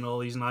and seeing all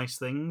these nice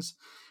things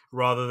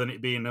rather than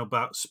it being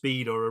about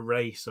speed or a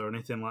race or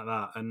anything like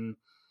that. And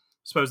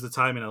I suppose the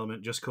timing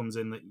element just comes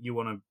in that you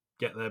want to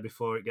get there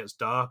before it gets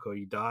dark or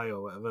you die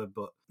or whatever,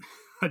 but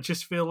I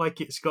just feel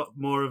like it's got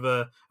more of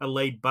a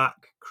laid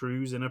back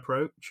cruising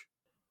approach.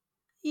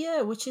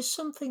 Yeah, which is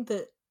something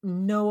that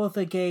no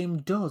other game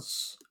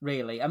does,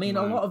 really. I mean,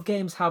 a No. lot of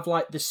games have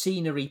like the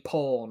scenery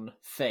porn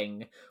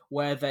thing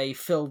where they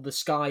fill the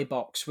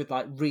skybox with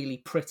like really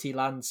pretty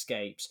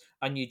landscapes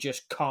and you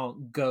just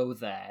can't go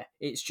there.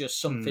 It's just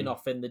something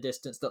off in the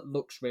distance that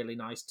looks really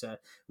nice to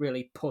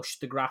really push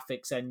the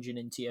graphics engine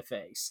into your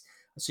face.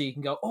 So you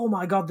can go, oh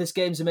my god, this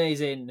game's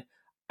amazing.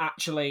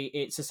 Actually,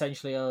 it's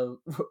essentially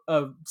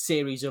a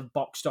series of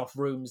boxed off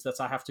rooms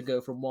that I have to go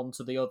from one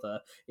to the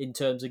other in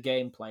terms of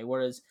gameplay.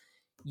 Whereas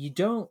you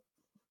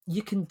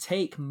can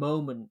take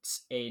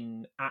moments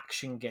in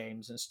action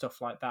games and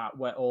stuff like that,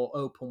 or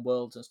open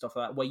worlds and stuff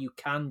like that, where you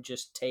can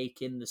just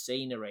take in the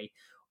scenery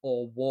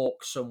or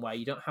walk somewhere.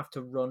 You don't have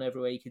to run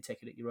everywhere. You can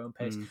take it at your own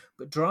pace.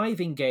 But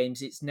driving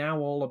games, it's now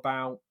all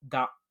about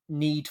that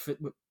need for,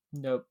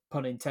 no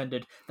pun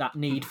intended, that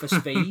need for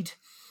speed.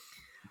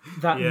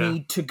 That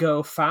need to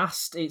go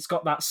fast. It's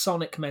got that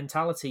Sonic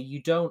mentality.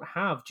 You don't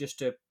have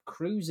just a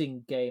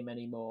cruising game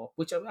anymore,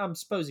 which I'm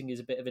supposing is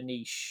a bit of a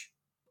niche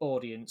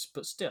audience,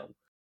 but still.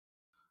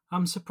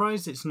 I'm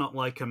surprised it's not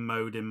like a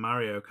mode in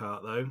Mario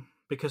Kart, though,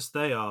 because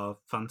they are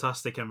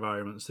fantastic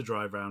environments to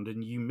drive around,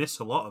 and you miss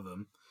a lot of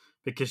them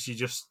because you're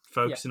just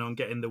focusing on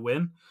getting the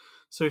win.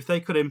 So if they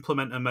could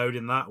implement a mode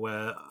in that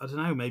where, I don't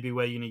know, maybe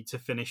where you need to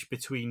finish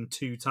between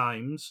 2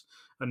 times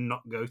and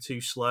not go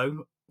too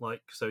slow,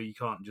 like so you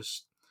can't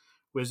just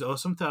whiz or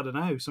something, I don't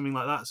know, something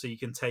like that, so you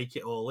can take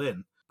it all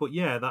in. But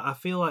yeah, I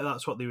feel like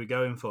that's what they were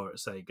going for at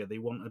Sega. They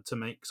wanted to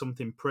make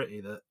something pretty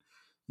that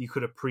you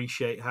could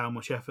appreciate how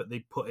much effort they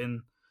put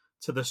in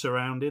to the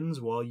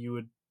surroundings while you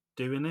were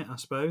doing it, I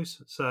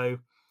suppose. So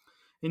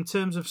in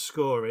terms of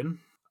scoring,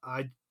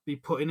 I'd be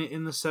putting it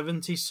in the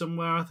 70s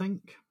somewhere, I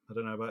think. I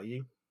don't know about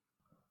you.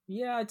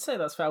 Yeah, I'd say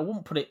that's fair. I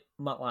wouldn't put it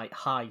like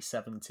high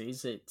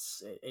 70s.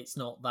 It's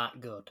not that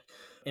good,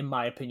 in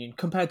my opinion.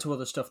 Compared to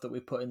other stuff that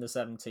we put in the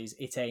 70s,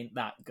 it ain't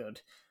that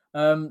good.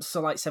 So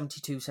like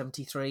 72,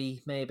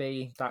 73,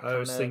 maybe. That kind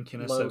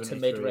of low to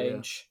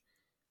mid-range.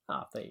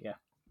 Yeah. There you go.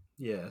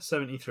 Yeah,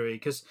 73,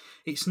 because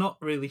it's not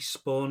really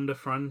spawned a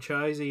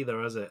franchise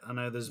either, has it? I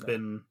know there's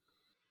been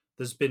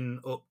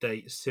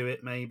updates to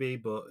it maybe,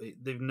 but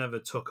they've never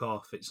took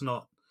off. It's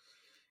not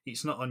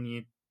on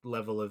your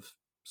level of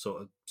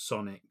sort of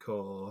Sonic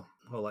or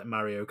like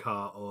Mario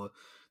Kart or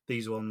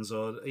these ones,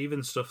 or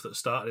even stuff that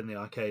started in the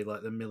arcade,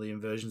 like the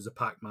million versions of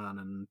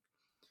Pac-Man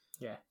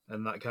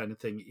and that kind of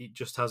thing. It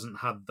just hasn't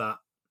had that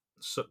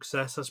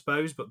success, I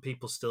suppose, but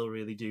people still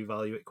really do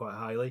value it quite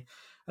highly,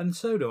 and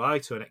so do I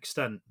to an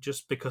extent,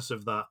 just because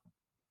of that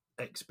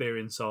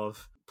experience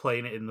of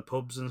playing it in the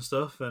pubs and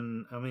stuff.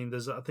 And I mean,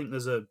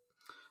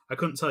 I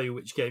couldn't tell you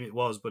which game it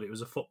was, but it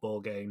was a football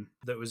game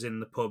that was in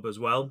the pub as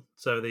well.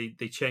 So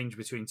they changed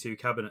between two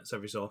cabinets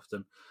every so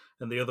often,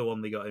 and the other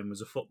one they got in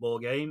was a football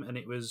game, and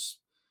it was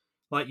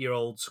like your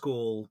old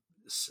school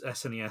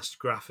SNES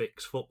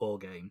graphics football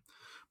game,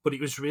 but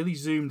it was really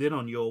zoomed in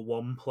on your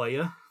one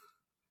player.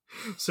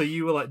 So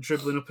you were like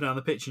dribbling up and down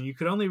the pitch, and you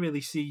could only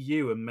really see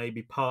you and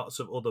maybe parts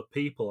of other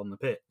people on the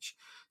pitch.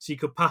 So you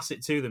could pass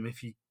it to them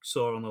if you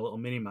saw on a little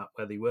mini map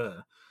where they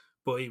were.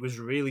 But it was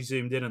really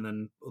zoomed in, and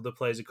then other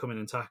players would come in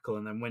and tackle.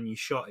 And then when you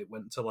shot, it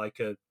went to like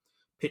a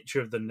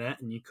picture of the net,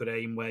 and you could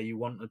aim where you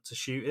wanted to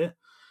shoot it.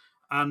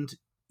 And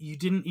you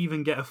didn't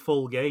even get a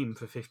full game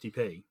for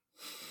 50p.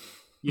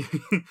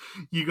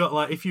 You got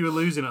like, if you were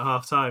losing at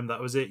half time,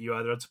 that was it. You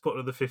either had to put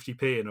another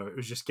 50p in, or it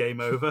was just game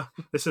over.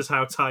 This is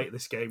how tight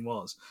this game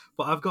was.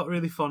 But I've got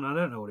really fun, I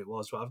don't know what it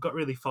was, but I've got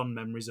really fond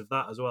memories of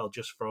that as well,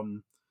 just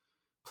from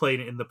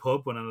playing it in the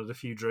pub when I had a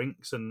few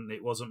drinks and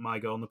it wasn't my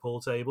go on the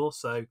pool table.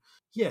 So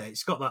yeah,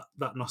 it's got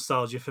that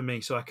nostalgia for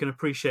me. So I can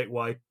appreciate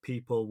why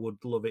people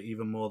would love it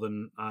even more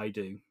than I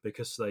do,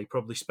 because they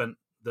probably spent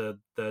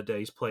their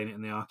days playing it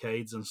in the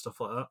arcades and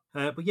stuff like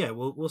that. But yeah,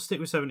 we'll stick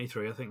with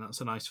 73. I think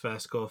that's a nice fair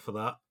score for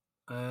that.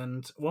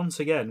 And once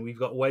again, we've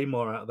got way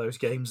more out of those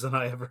games than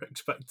I ever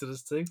expected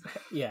us to.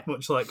 Yeah.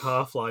 Much like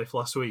Half-Life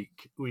last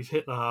week, we've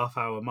hit the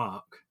half-hour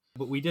mark.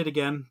 But we did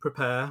again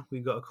prepare.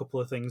 We've got a couple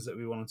of things that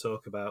we want to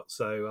talk about.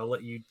 So I'll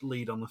let you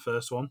lead on the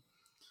first one,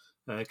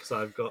 because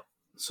I've got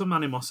some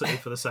animosity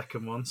for the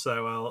second one.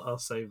 So I'll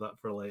save that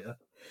for later.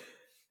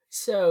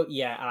 So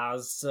yeah,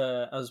 as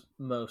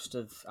most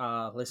of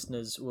our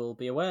listeners will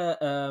be aware,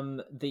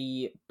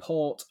 the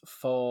port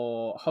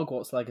for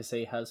Hogwarts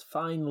Legacy has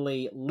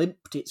finally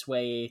limped its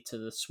way to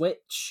the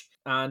Switch,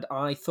 and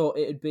I thought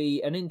it would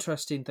be an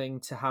interesting thing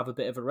to have a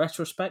bit of a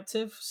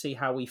retrospective, see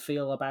how we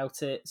feel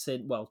about it.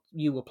 Since, well,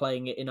 you were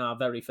playing it in our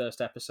very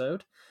first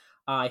episode,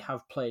 I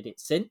have played it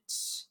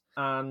since,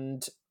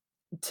 and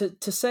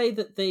to say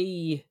that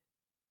the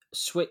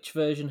Switch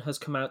version has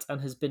come out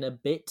and has been a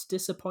bit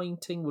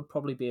disappointing would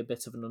probably be a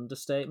bit of an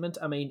understatement.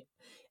 I mean,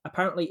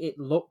 apparently it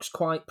looks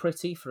quite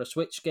pretty for a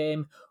Switch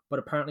game, but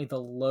apparently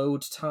the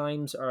load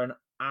times are an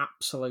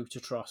absolute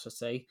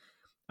atrocity.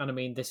 And I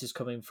mean, this is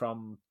coming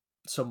from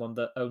someone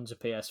that owns a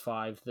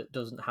PS5 that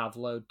doesn't have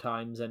load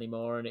times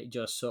anymore, and it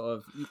just sort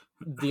of,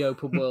 the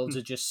open worlds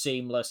are just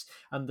seamless,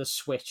 and the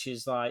Switch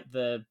is like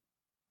the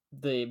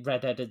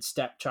red-headed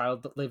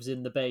stepchild that lives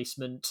in the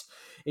basement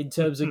in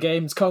terms of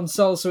games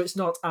console, so it's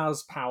not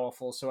as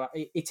powerful. So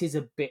it is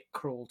a bit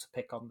cruel to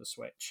pick on the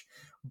Switch,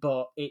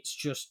 but it's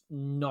just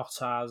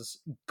not as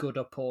good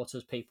a port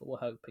as people were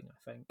hoping,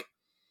 I think.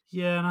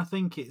 Yeah, and I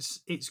think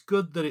it's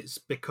good that it's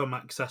become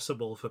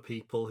accessible for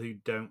people who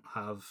don't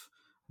have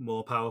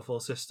more powerful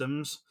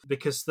systems,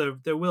 because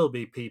there will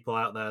be people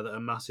out there that are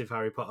massive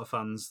Harry Potter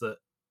fans that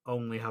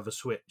only have a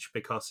Switch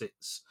because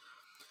it's,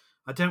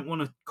 I don't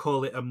want to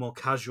call it a more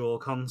casual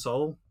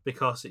console,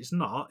 because it's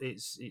not.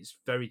 It's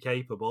very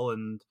capable,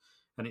 and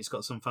it's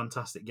got some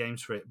fantastic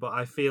games for it. But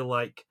I feel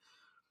like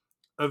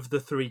of the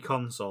three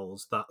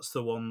consoles, that's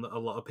the one that a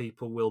lot of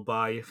people will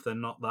buy if they're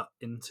not that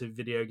into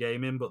video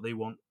gaming, but they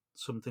want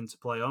something to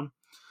play on.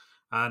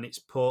 And it's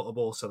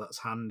portable, so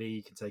that's handy.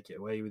 You can take it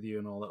away with you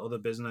and all that other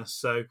business.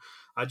 So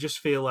I just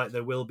feel like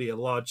there will be a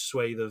large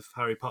swathe of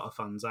Harry Potter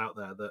fans out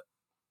there that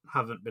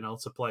haven't been able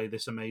to play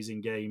this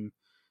amazing game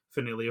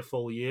for nearly a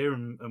full year,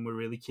 and we're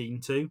really keen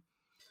to.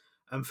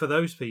 And for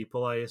those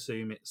people, I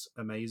assume it's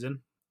amazing.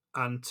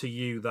 And to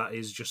you, that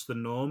is just the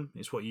norm.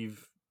 It's what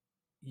you've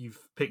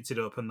picked it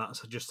up, and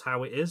that's just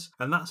how it is.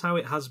 And that's how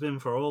it has been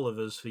for all of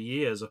us for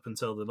years, up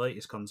until the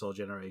latest console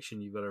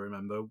generation. You've got to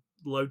remember,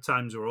 load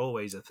times were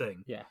always a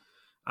thing. Yeah.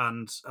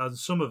 And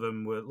some of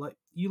them were like,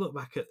 you look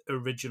back at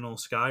original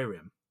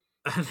Skyrim,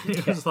 and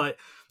it was like,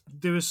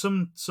 there was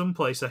some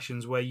play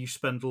sessions where you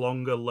spend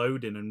longer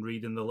loading and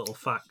reading the little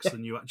facts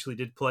than you actually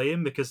did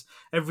playing, because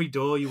every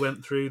door you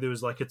went through, there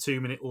was like a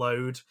 2-minute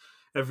load.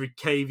 Every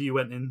cave you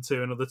went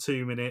into, another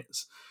 2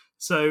 minutes.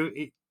 So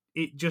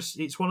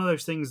it's one of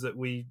those things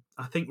that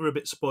I think we're a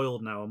bit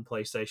spoiled now on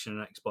PlayStation and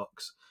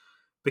Xbox,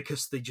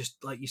 because they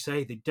just, like you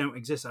say, they don't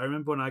exist. I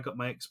remember when I got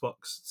my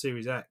Xbox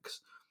Series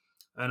X,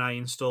 and I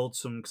installed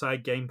some, because I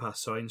had Game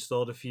Pass, so I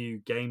installed a few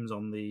games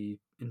on the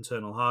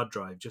internal hard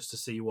drive just to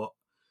see what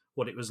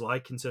it was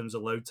like in terms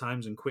of load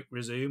times and quick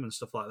resume and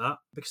stuff like that.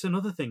 Because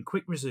another thing,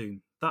 quick resume,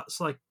 that's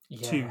like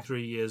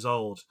 2-3 years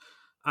old,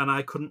 and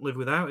I couldn't live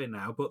without it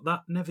now. But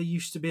that never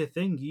used to be a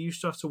thing. You used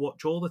to have to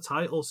watch all the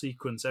title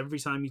sequence every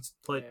time you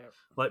play,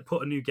 like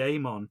put a new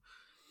game on,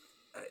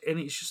 and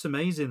it's just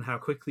amazing how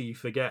quickly you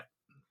forget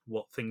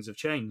what things have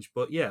changed.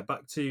 But yeah,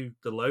 back to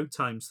the load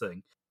times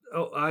thing.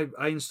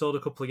 I installed a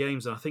couple of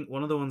games, and I think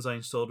one of the ones I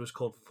installed was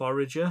called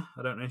Forager.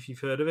 I don't know if you've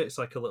heard of it. It's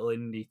like a little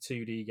indie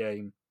 2D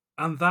game.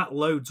 And that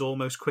loads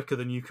almost quicker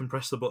than you can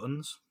press the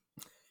buttons.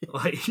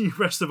 Like, you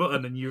press the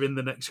button and you're in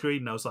the next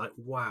screen, and I was like,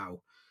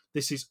 wow,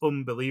 this is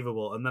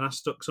unbelievable. And then I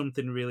stuck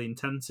something really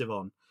intensive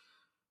on,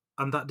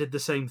 and that did the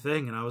same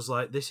thing. And I was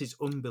like, this is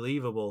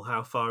unbelievable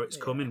how far it's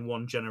come in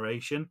one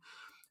generation.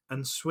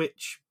 And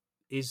Switch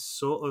is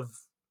sort of,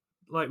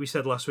 like we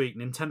said last week,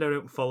 Nintendo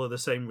don't follow the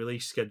same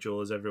release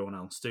schedule as everyone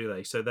else, do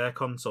they? So their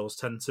consoles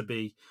tend to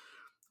be,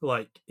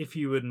 like, if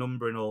you were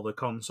numbering all the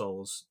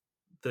consoles,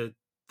 the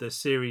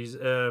series,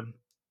 the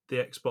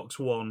Xbox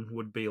One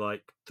would be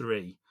like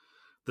 3,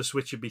 the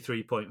Switch would be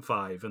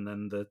 3.5, and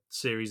then the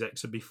Series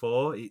X would be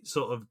 4. It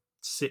sort of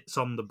sits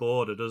on the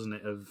border, doesn't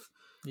it, of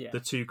the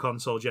 2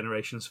 console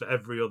generations for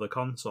every other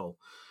console.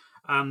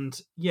 And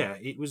yeah,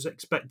 it was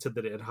expected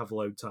that it'd have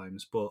load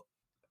times, but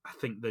I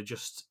think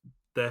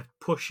they're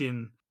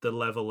pushing the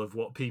level of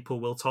what people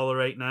will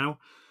tolerate now.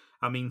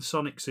 I mean,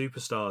 Sonic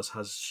Superstars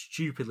has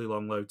stupidly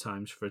long load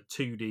times for a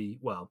 3D,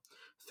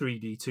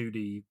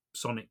 2D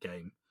Sonic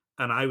game.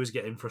 And I was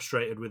getting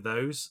frustrated with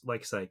those,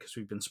 like I say, because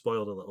we've been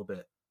spoiled a little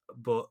bit.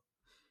 But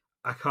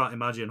I can't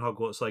imagine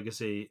Hogwarts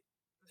Legacy.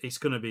 It's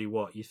going to be,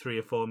 your 3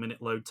 or 4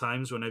 minute load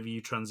times whenever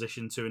you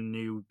transition to a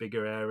new,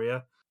 bigger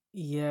area.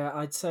 Yeah,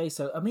 I'd say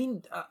so. I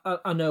mean,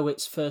 I know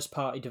it's first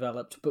party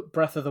developed, but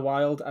Breath of the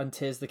Wild and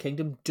Tears of the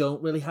Kingdom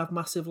don't really have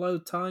massive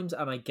load times,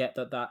 and I get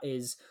that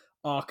is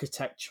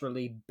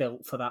architecturally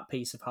built for that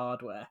piece of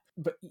hardware.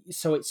 But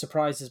so it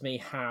surprises me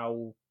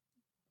how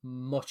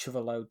much of a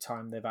load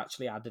time they've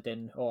actually added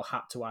in or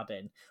had to add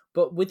in.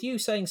 But with you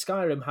saying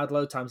Skyrim had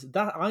load times,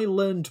 that I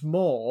learned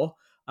more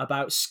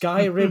about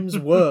Skyrim's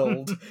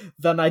world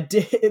than I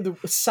did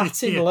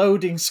sat in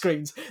loading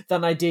screens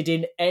than I did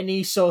in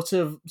any sort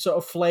of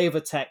flavor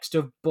text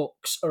of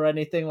books or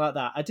anything like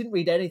that. I didn't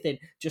read anything,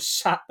 just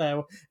sat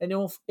there. And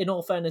in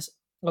all fairness,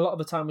 a lot of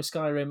the time with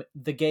Skyrim,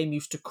 the game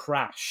used to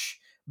crash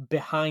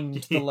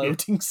behind the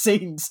loading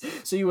scenes.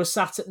 So you were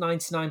sat at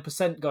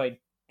 99% going,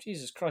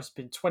 Jesus Christ, it's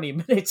been 20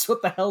 minutes.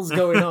 What the hell's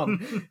going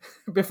on?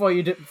 Before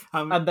you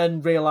and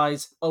then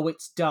realise, oh,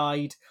 it's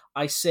died.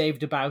 I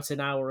saved about an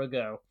hour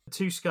ago.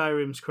 To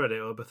Skyrim's credit,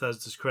 or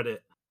Bethesda's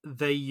credit,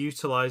 they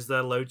utilise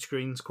their load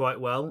screens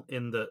quite well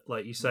in that,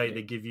 like you say,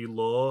 they give you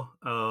lore,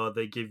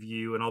 they give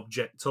you an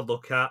object to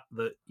look at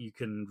that you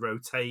can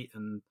rotate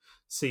and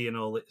see in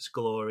all its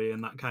glory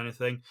and that kind of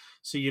thing.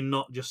 So you're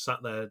not just sat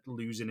there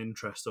losing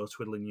interest or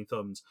twiddling your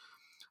thumbs.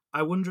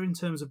 I wonder, in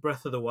terms of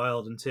Breath of the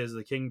Wild and Tears of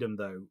the Kingdom,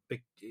 though,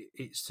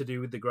 it's to do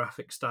with the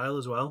graphic style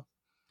as well.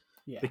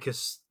 Yeah.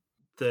 Because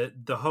the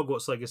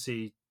Hogwarts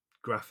Legacy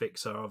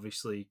graphics are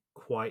obviously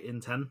quite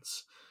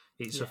intense.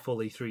 It's a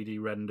fully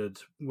 3D rendered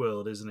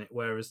world, isn't it?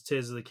 Whereas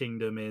Tears of the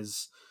Kingdom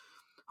is,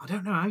 I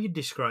don't know how you'd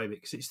describe it,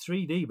 because it's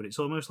 3D, but it's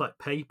almost like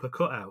paper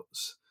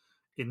cutouts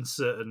in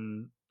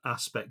certain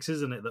aspects,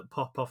 isn't it, that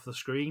pop off the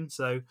screen.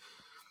 So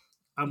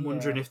I'm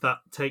wondering if that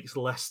takes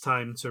less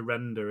time to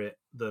render it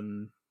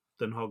than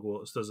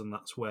Hogwarts does, and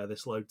that's where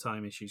this load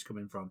time issue's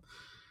coming from.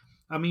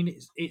 I mean,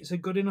 it's a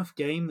good enough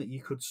game that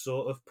you could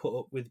sort of put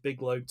up with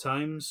big load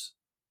times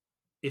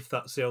if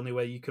that's the only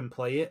way you can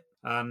play it.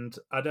 And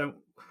I don't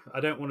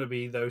want to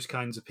be those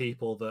kinds of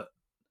people that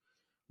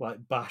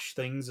like bash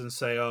things and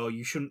say, oh,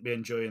 you shouldn't be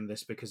enjoying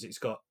this because it's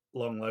got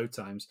long load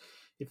times.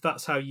 If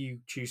that's how you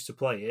choose to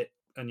play it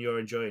and you're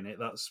enjoying it,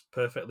 that's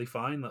perfectly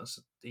fine.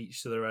 That's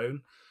each to their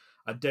own.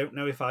 I don't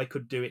know if I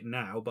could do it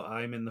now, but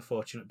I'm in the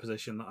fortunate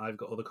position that I've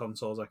got other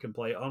consoles I can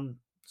play it on.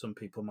 Some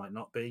people might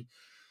not be.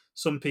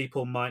 Some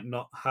people might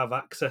not have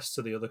access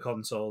to the other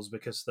consoles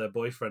because their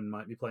boyfriend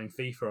might be playing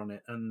FIFA on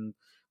it and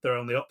their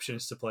only option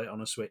is to play it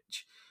on a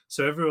Switch.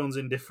 So everyone's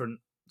in different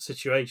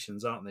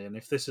situations, aren't they? And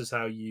if this is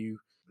how you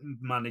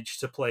manage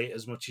to play it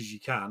as much as you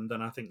can,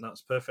 then I think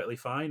that's perfectly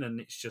fine, and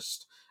it's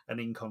just an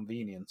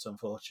inconvenience,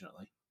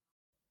 unfortunately.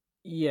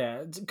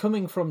 Yeah,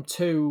 coming from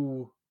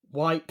two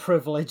white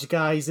privileged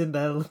guys in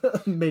their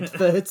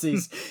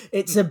mid-30s,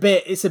 it's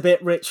a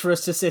bit rich for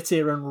us to sit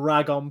here and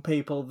rag on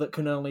people that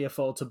can only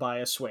afford to buy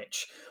a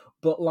Switch.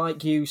 But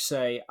like you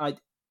say,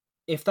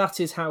 if that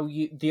is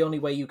the only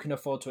way you can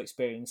afford to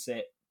experience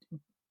it,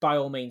 by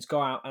all means,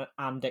 go out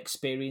and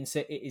experience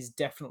it. It is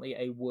definitely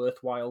a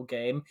worthwhile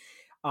game.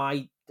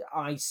 I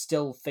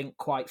still think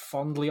quite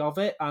fondly of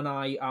it, and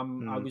I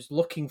was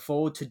looking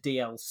forward to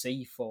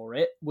DLC for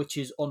it, which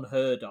is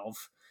unheard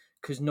of.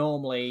 Because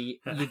normally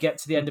you get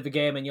to the end of a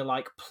game and you're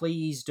like,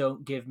 please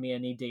don't give me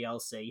any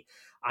DLC.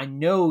 I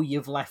know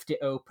you've left it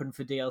open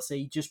for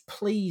DLC. Just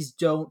please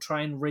don't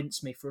try and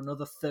rinse me for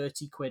another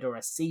 30 quid or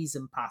a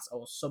season pass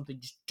or something.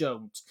 Just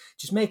don't.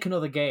 Just make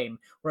another game.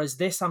 Whereas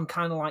this, I'm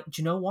kind of like,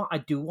 do you know what? I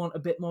do want a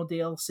bit more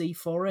DLC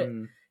for it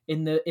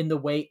in the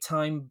wait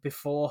time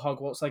before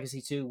Hogwarts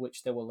Legacy 2,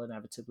 which there will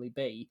inevitably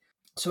be.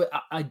 So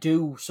I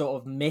do sort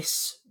of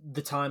miss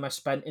the time I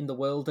spent in the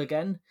world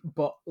again.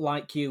 But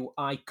like you,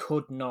 I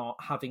could not,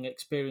 having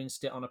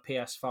experienced it on a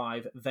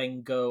PS5,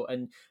 then go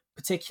and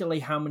particularly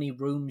how many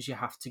rooms you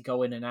have to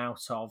go in and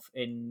out of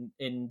in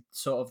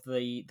sort of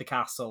the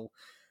castle.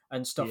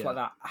 and stuff like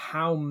Yeah. that.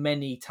 How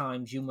many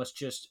times you must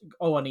just,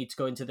 oh, I need to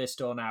go into this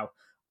door now.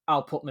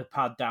 I'll put my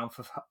pad down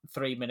for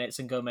 3 minutes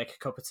and go make a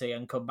cup of tea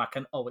and come back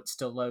and, oh, it's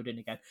still loading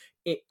again.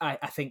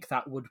 I think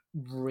that would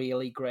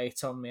really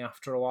grate on me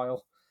after a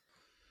while.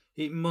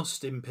 It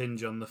must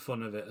impinge on the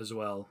fun of it as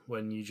well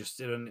when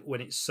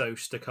it's so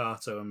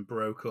staccato and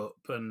broke up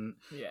and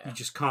you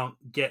just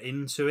can't get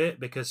into it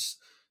because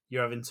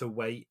you're having to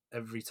wait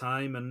every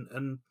time.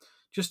 And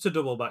just to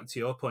double back to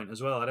your point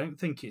as well, I don't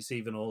think it's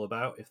even all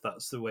about if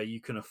that's the way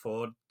you can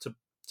afford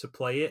to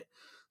play it.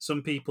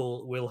 Some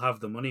people will have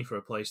the money for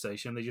a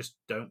PlayStation, they just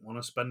don't want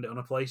to spend it on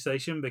a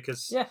PlayStation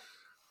because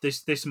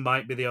this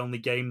might be the only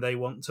game they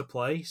want to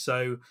play.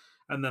 So,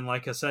 and then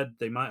like I said,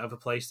 they might have a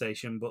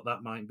PlayStation, but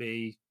that might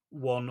be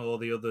one or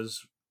the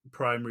other's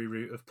primary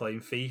route of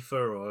playing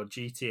FIFA or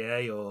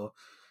GTA or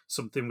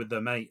something with their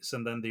mates,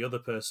 and then the other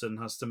person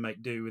has to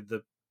make do with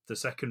the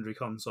secondary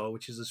console,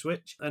 which is a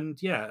Switch. And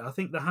yeah, I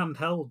think the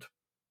handheld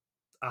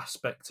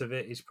aspect of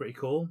it is pretty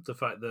cool. The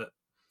fact that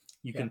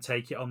you can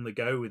take it on the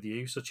go with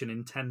you, such an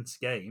intense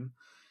game.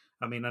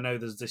 I mean, I know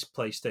there's this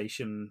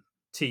PlayStation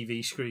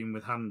TV screen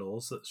with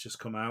handles that's just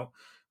come out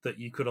that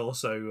you could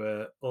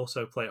also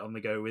play it on the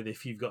go with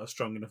if you've got a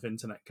strong enough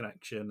internet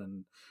connection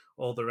and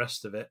all the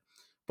rest of it.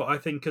 But I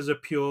think as a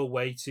pure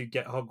way to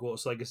get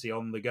Hogwarts Legacy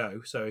on the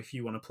go, so if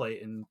you want to play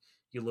it in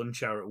your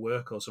lunch hour at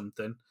work or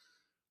something,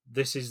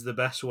 this is the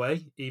best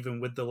way,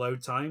 even with the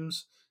load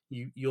times.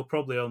 You'll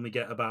probably only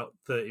get about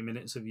 30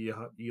 minutes of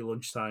your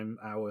lunchtime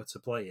hour to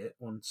play it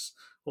once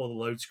all the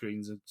load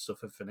screens and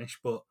stuff are finished.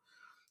 But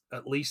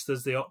at least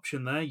there's the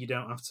option there. You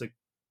don't have to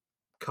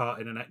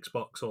cart in an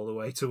Xbox all the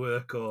way to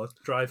work or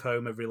drive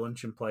home every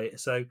lunch and play it.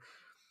 So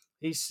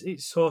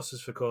it's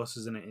horses for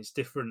courses, isn't it? It's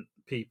different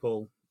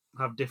people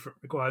have different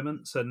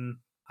requirements. And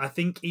I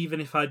think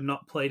even if I'd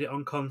not played it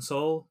on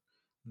console,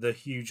 the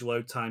huge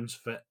load times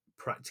for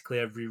practically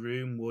every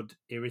room would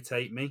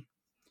irritate me.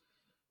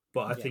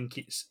 But I think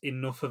it's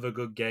enough of a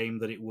good game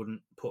that it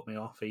wouldn't put me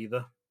off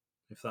either,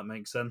 if that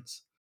makes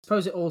sense. I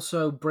suppose it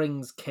also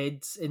brings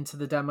kids into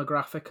the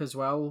demographic as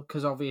well,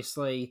 because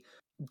obviously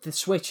the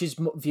Switch is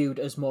viewed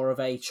as more of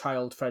a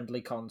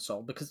child-friendly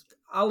console. Because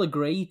I'll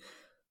agree,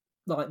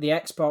 like the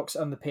Xbox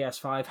and the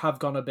PS5 have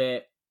gone a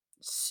bit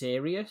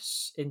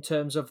serious in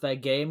terms of their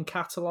game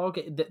catalogue.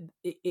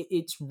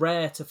 It's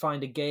rare to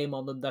find a game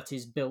on them that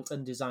is built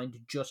and designed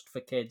just for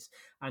kids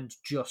and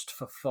just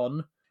for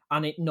fun,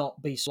 and it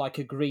not be like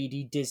a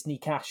greedy Disney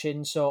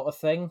cash-in sort of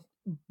thing.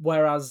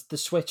 Whereas the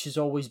Switch has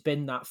always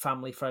been that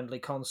family-friendly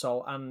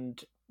console,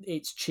 and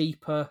it's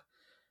cheaper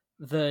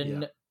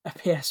than a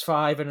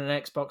PS5 and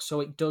an Xbox, so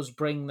it does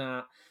bring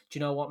that, do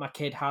you know what, my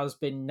kid has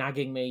been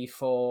nagging me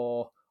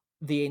for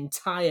the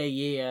entire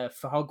year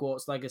for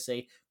Hogwarts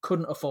Legacy,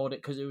 couldn't afford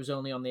it because it was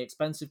only on the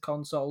expensive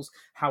consoles,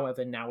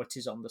 however now it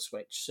is on the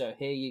Switch, so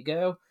here you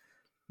go,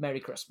 Merry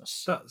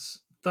Christmas.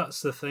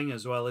 That's the thing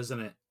as well, isn't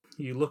it?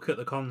 You look at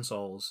the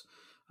consoles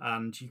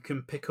and you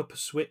can pick up a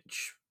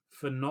Switch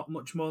for not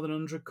much more than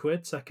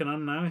 £100 second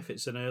hand now if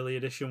it's an early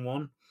edition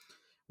one.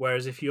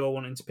 Whereas if you're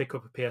wanting to pick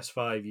up a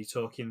PS5, you're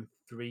talking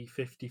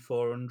 £350,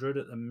 £400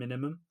 at the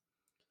minimum,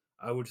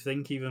 I would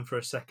think, even for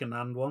a second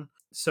hand one.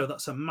 So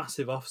that's a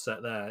massive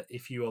offset there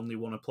if you only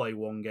want to play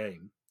one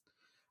game.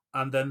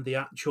 And then the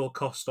actual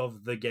cost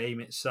of the game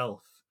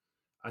itself,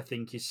 I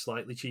think, is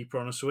slightly cheaper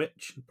on a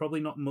Switch. Probably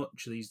not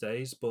much these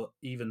days, but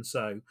even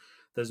so,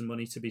 there's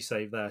money to be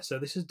saved there. So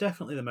this is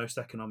definitely the most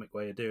economic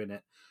way of doing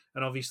it.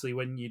 And obviously,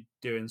 when you're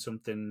doing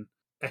something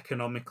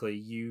economically,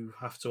 you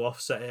have to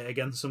offset it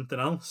against something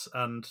else,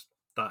 and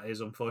that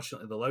is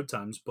unfortunately the load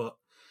times. But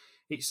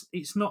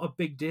it's not a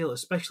big deal,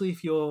 especially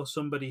if you're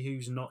somebody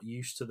who's not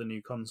used to the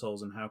new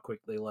consoles and how quick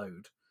they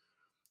load.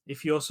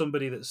 If you're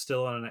somebody that's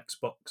still on an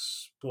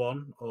Xbox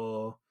One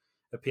or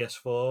a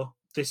PS4,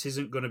 this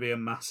isn't going to be a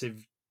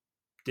massive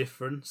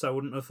difference, I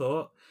wouldn't have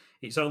thought.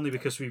 It's only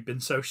because we've been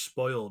so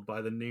spoiled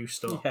by the new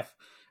stuff. Yeah.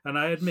 And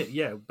I admit,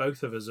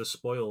 both of us are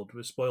spoiled.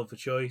 We're spoiled for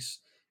choice.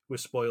 We're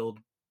spoiled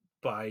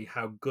by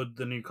how good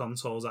the new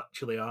consoles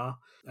actually are.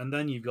 And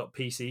then you've got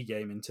PC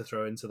gaming to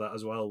throw into that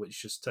as well,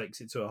 which just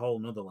takes it to a whole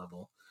nother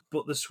level.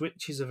 But the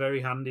Switch is a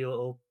very handy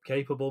little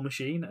capable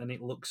machine, and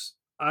it looks...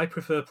 I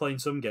prefer playing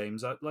some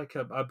games. I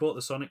bought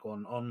the Sonic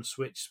one on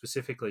Switch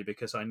specifically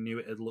because I knew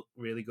it had looked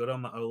really good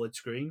on that OLED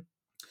screen.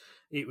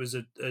 It was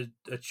a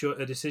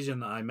decision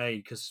that I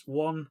made because,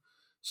 one,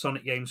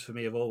 Sonic games for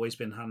me have always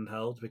been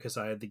handheld because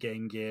I had the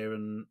Game Gear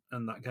and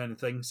that kind of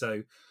thing.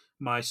 So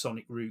my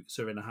Sonic roots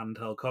are in a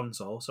handheld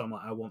console. So I'm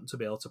like, I want to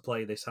be able to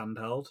play this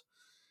handheld.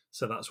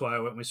 So that's why I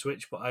went with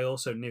Switch. But I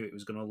also knew it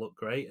was going to look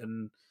great.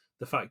 And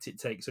the fact it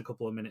takes a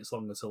couple of minutes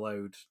longer to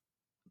load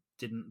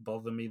didn't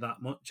bother me that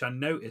much. I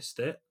noticed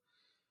it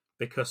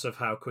because of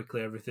how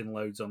quickly everything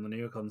loads on the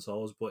newer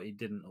consoles, but it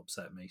didn't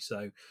upset me.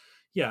 So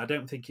yeah, I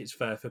don't think it's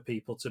fair for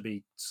people to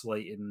be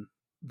slating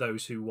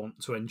those who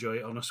want to enjoy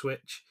it on a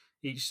Switch,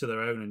 each to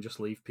their own, and just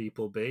leave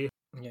people be.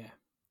 Yeah.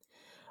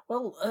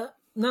 Well,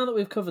 now that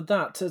we've covered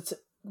that,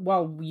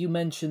 while you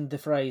mentioned the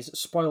phrase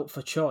 "spoilt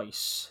for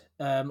choice"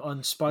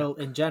 and spoilt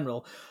in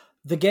general,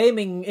 The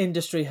gaming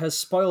industry has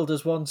spoiled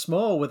us once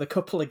more with a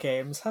couple of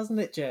games, hasn't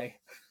it, Jay?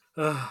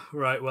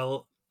 Right,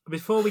 well,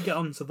 before we get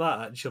on to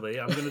that, actually,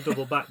 I'm going to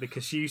double back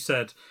because you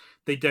said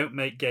they don't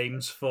make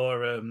games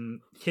for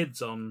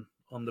kids on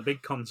the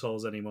big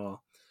consoles anymore.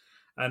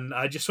 And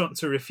I just want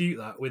to refute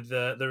that with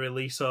the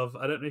release of,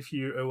 I don't know if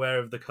you're aware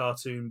of the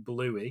cartoon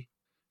Bluey,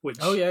 which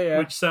Oh, yeah.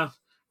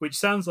 which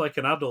sounds like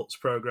an adults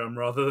program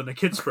rather than a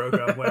kids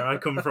program where I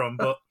come from,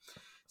 but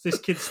it's this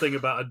kids thing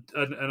about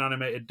an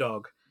animated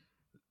dog.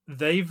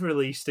 They've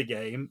released a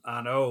game,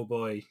 and oh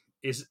boy,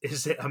 is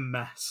it a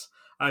mess?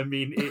 I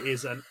mean, it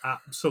is an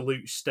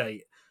absolute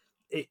state.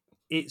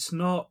 It's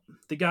not,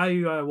 the guy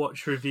who I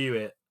watched review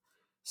it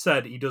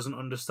said he doesn't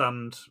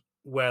understand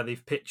where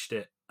they've pitched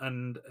it,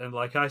 and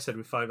like I said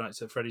with Five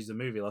Nights at Freddy's the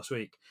movie last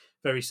week,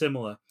 very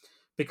similar,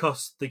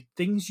 because the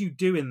things you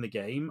do in the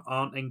game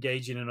aren't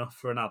engaging enough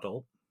for an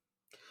adult,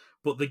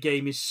 but the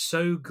game is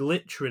so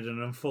glitch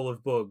ridden and full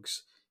of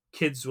bugs,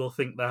 kids will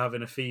think they're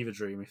having a fever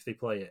dream if they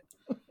play it.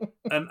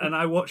 And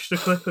I watched a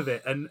clip of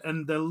it,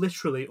 and they're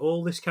literally,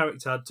 all this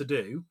character had to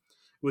do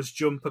was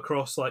jump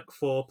across like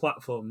 4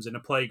 platforms in a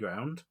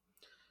playground,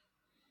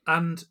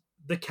 and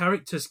the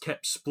characters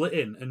kept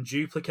splitting and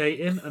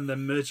duplicating and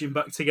then merging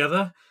back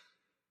together.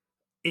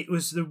 It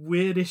was the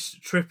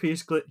weirdest,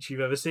 trippiest glitch you've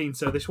ever seen.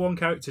 So this one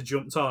character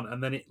jumped on,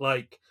 and then it,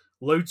 like,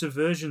 loads of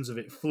versions of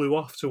it flew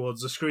off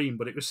towards the screen,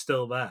 but it was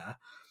still there.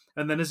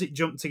 And then as it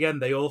jumped again,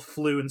 they all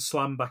flew and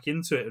slammed back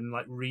into it and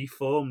like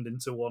reformed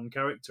into one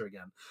character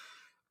again.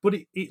 But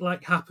it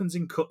like happens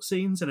in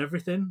cutscenes and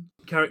everything.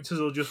 Characters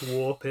will just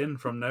warp in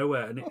from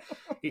nowhere, and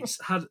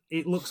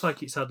it looks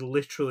like it's had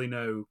literally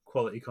no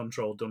quality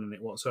control done in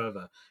it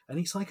whatsoever. And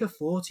it's like a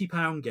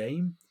 £40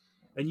 game,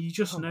 and you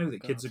just know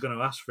that kids are going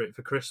to ask for it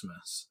for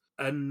Christmas.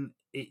 And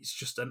it's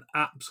just an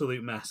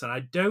absolute mess. And I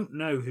don't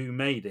know who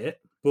made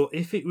it, but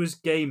if it was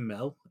Game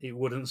Mill, it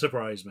wouldn't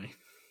surprise me,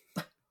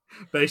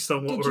 based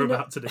on what we're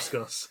about to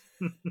discuss.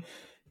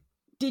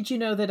 Did you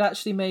know they'd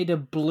actually made a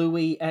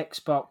Bluey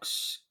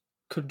Xbox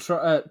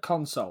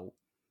console?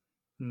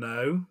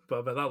 No, but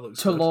I bet that looks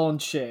to good.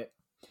 Launch it.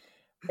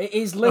 It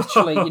is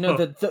literally,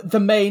 the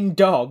main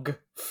dog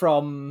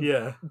from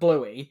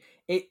Bluey.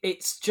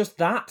 It's just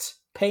that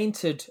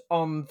painted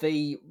on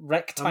the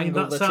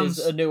rectangle that is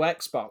a new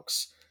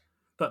Xbox.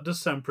 That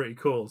does sound pretty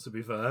cool, to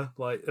be fair.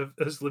 Like,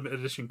 as limited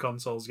edition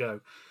consoles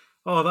go.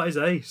 Oh, that is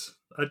ace.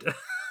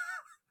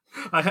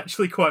 I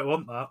actually quite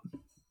want that.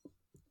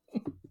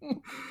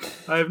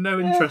 I have no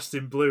interest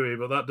in Bluey,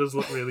 but that does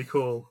look really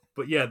cool.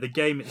 But yeah, the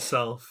game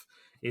itself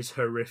is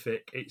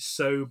horrific. It's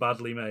so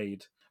badly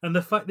made. And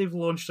the fact they've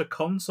launched a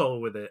console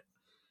with it,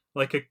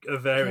 like a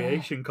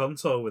variation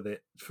console with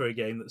it for a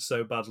game that's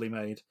so badly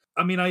made.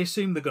 I mean, I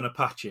assume they're going to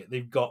patch it.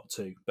 They've got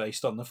to,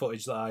 based on the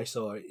footage that I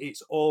saw.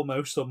 It's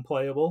almost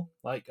unplayable.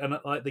 Like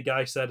the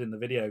guy said in the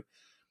video,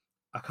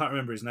 I can't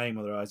remember his name,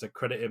 otherwise I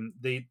credit him.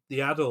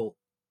 The adult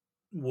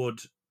would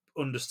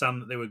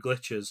understand that they were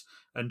glitches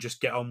and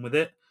just get on with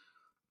it.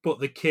 But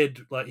the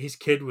kid, like his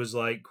kid was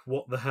like,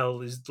 what the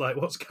hell is, like,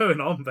 what's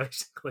going on,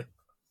 basically?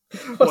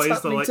 What's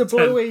happening to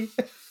Bluey?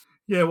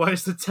 Yeah, why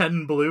is the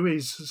 10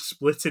 Blueys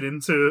splitting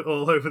into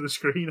all over the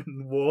screen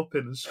and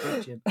warping and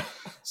stretching?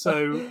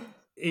 So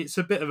it's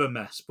a bit of a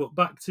mess. But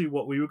back to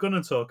what we were going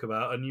to talk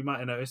about, and you might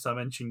have noticed I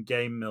mentioned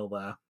Game Mill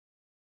there.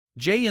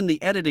 Jay in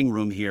the editing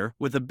room here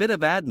with a bit of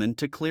admin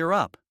to clear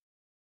up.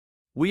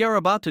 We are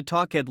about to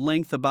talk at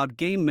length about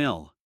Game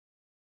Mill.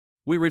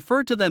 We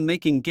refer to them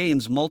making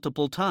games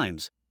multiple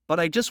times, but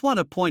I just want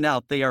to point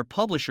out they are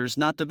publishers,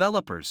 not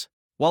developers.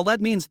 While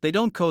that means they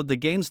don't code the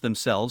games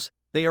themselves,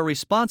 they are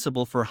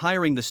responsible for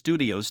hiring the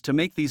studios to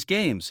make these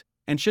games,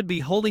 and should be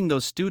holding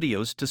those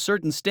studios to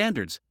certain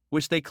standards,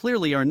 which they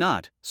clearly are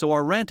not, so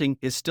our ranting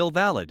is still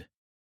valid.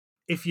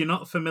 If you're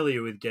not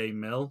familiar with Game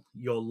Mill,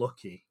 you're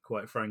lucky,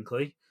 quite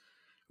frankly.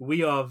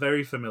 We are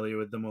very familiar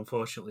with them,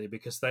 unfortunately,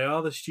 because they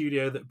are the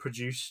studio that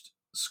produced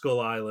Skull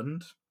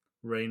Island,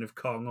 Reign of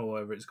Kong, or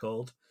whatever it's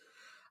called.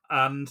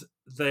 And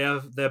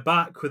they're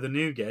back with a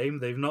new game.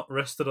 They've not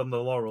rested on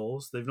the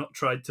laurels. They've not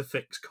tried to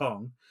fix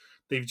Kong.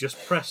 They've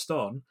just pressed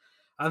on.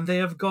 And they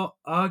have got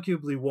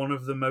arguably one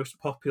of the most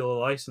popular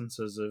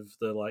licenses of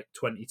the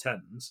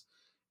 2010s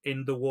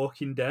in The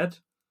Walking Dead.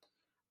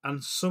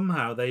 And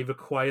somehow they've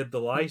acquired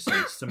the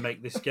license to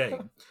make this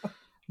game.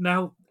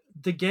 Now,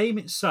 the game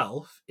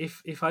itself,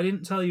 if I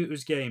didn't tell you it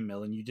was Game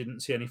Mill and you didn't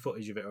see any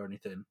footage of it or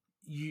anything,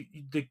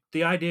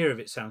 the idea of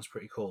it sounds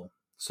pretty cool.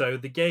 So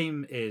the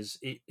game is,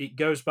 it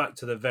goes back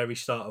to the very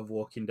start of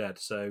Walking Dead.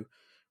 So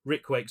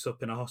Rick wakes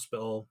up in a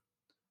hospital,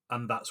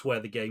 and that's where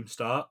the game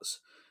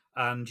starts.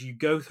 And you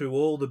go through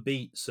all the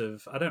beats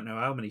of, I don't know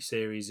how many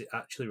series it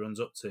actually runs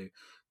up to.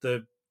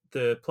 The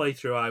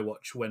playthrough I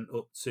watched went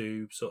up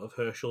to sort of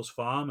Herschel's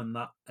farm and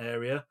that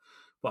area.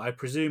 But I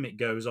presume it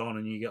goes on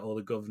and you get all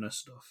the governor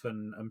stuff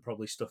and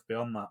probably stuff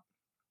beyond that.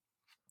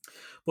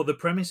 But the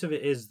premise of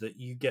it is that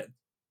you get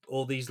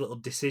all these little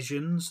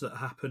decisions that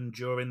happen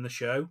during the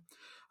show,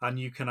 and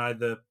you can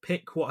either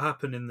pick what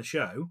happened in the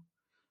show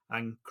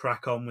and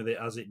crack on with it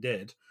as it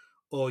did,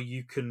 or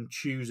you can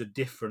choose a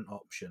different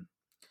option.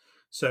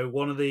 So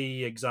one of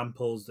the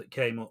examples that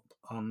came up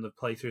on the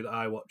playthrough that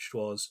I watched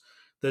was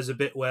there's a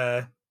bit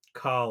where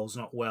Carl's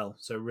not well,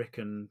 so Rick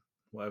and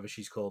whatever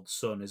she's called,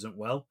 son, isn't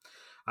well,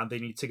 and they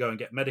need to go and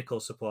get medical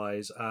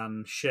supplies.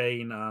 And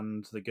Shane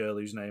and the girl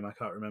whose name I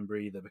can't remember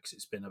either because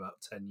it's been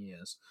about 10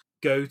 years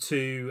go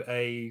to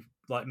a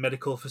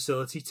medical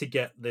facility to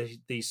get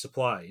these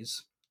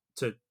supplies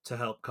to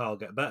help Carl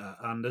get better.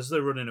 And as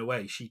they're running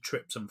away, she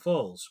trips and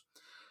falls,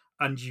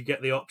 and you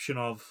get the option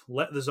of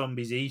let the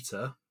zombies eat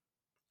her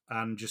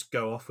and just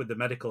go off with the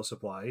medical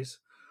supplies,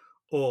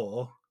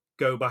 or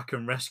go back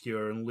and rescue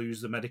her and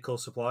lose the medical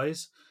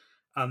supplies.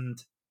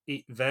 And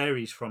it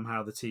varies from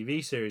how the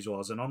TV series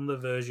was. And on the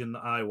version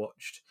that I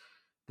watched,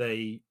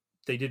 they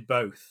did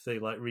both. They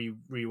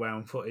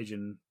rewound footage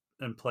and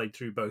played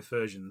through both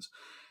versions.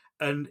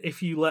 And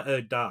if you let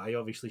her die,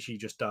 obviously she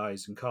just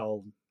dies and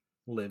Carl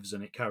lives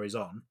and it carries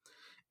on.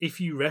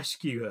 If you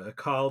rescue her,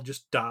 Carl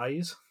just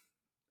dies.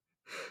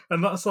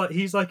 And that's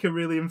he's a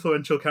really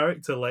influential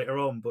character later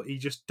on, but he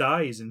just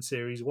dies in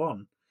series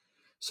 1.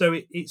 So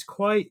it's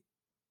quite,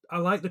 I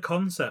like the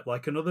concept.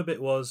 Another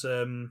bit was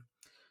in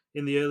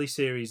the early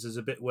series, there's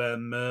a bit where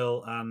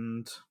Merle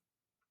and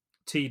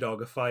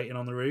T-Dog are fighting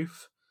on the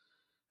roof.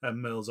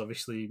 And Merle's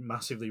obviously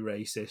massively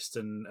racist,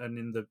 and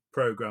in the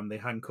program they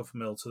handcuff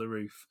Merle to the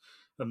roof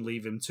and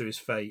leave him to his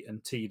fate,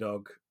 and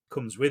T-Dog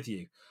comes with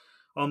you.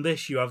 On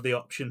this, you have the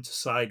option to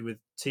side with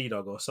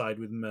T-Dog or side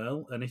with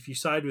Merle, and if you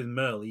side with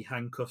Merle, he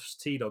handcuffs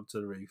T-Dog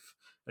to the roof,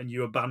 and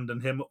you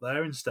abandon him up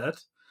there instead.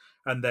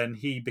 And then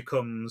he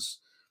becomes,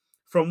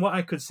 from what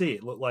I could see,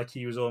 it looked like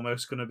he was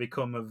almost going to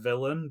become a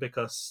villain,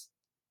 because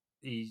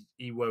he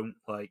won't,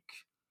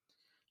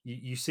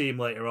 you see him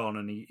later on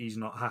and he's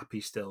not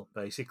happy still,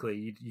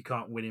 basically. You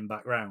can't win him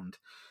back round.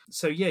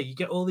 So yeah, you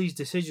get all these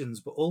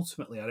decisions, but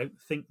ultimately I don't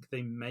think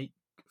they make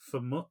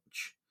for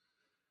much.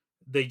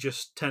 They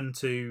just tend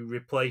to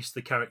replace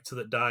the character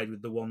that died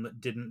with the one that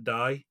didn't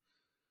die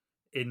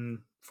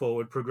in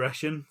forward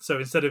progression. So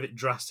instead of it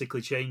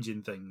drastically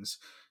changing things,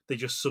 they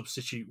just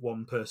substitute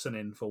one person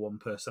in for one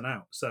person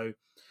out. So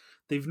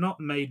they've not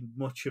made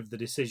much of the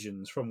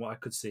decisions from what I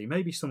could see.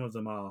 Maybe some of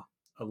them are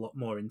a lot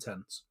more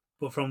intense.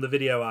 But from the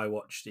video I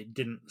watched, it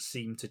didn't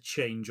seem to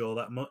change all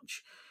that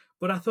much.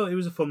 But I thought it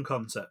was a fun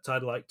concept.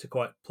 I'd like to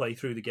quite play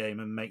through the game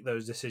and make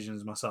those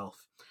decisions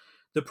myself.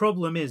 The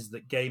problem is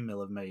that Game Mill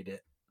have made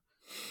it.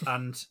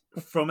 And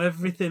from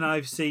everything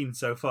I've seen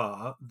so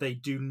far, they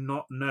do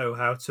not know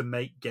how to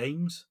make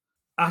games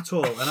at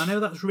all. And I know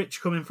that's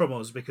rich coming from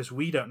us because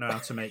we don't know how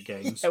to make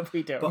games. Yeah,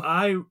 we don't. But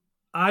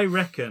I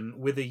reckon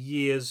with a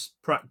year's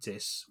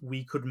practice,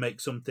 we could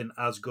make something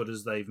as good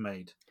as they've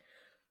made.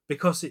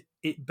 Because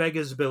it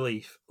beggars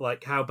belief,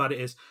 how bad it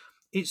is.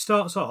 It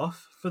starts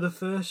off, for the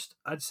first,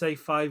 I'd say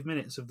 5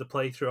 minutes of the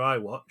playthrough I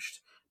watched,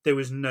 there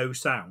was no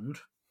sound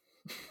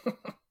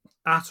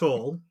at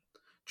all.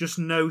 Just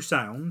no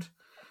sound.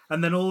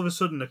 And then all of a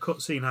sudden a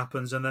cutscene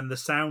happens and then the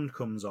sound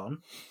comes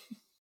on.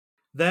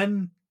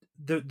 Then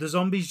the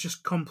zombies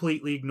just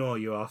completely ignore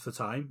you half the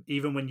time,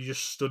 even when you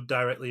just stood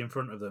directly in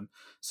front of them.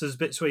 So there's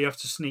bits where you have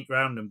to sneak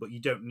around them, but you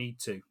don't need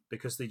to,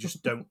 because they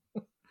just don't...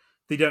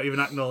 They don't even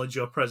acknowledge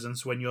your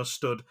presence when you're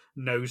stood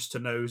nose to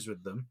nose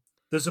with them.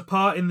 There's a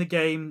part in the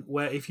game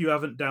where if you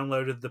haven't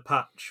downloaded the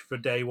patch for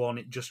day one,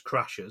 it just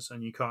crashes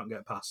and you can't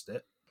get past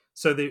it.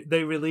 So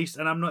they released,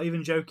 and I'm not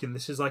even joking,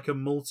 this is like a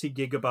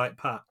multi-gigabyte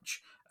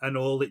patch, and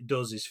all it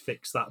does is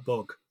fix that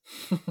bug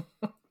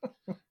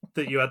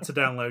that you had to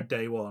download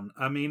day one.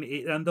 I mean,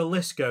 and the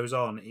list goes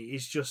on.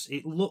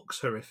 It looks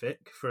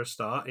horrific for a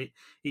start.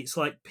 It's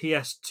like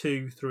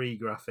PS2, 3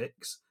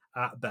 graphics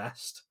at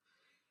best.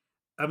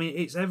 I mean,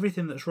 it's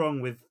everything that's wrong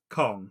with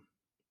Kong,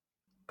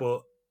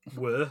 but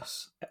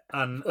worse,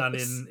 and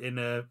in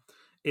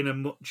a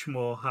much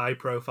more high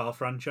profile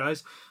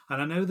franchise.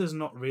 And I know there's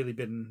not really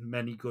been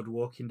many good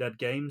Walking Dead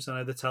games. I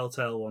know the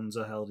Telltale ones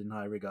are held in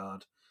high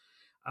regard,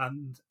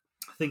 and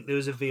I think there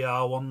was a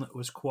VR one that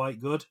was quite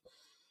good.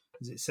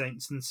 Is it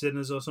Saints and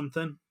Sinners or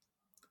something?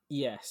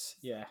 Yes,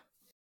 yeah.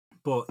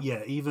 But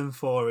yeah, even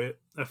for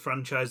a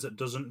franchise that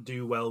doesn't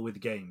do well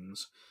with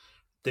games,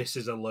 this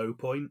is a low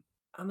point.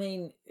 I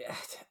mean,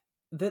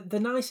 the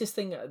nicest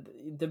thing,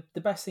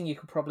 the best thing you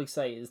could probably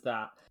say is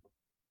that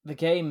the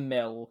Game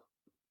Mill,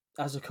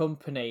 as a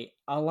company,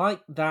 are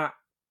like that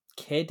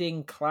kid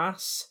in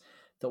class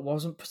that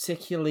wasn't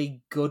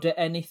particularly good at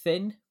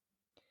anything.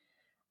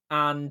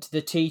 And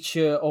the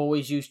teacher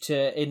always used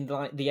to, in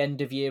the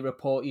end of year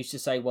report, used to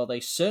say, well,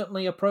 they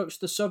certainly approached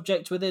the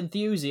subject with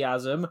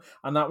enthusiasm,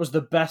 and that was the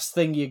best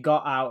thing you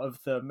got out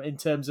of them in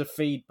terms of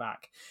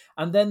feedback.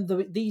 And then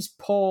these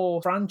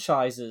poor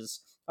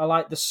franchises are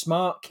like the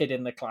smart kid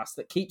in the class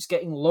that keeps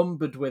getting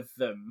lumbered with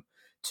them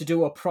to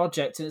do a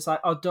project, and it's like,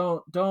 oh,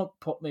 don't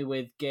put me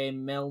with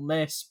Game Mill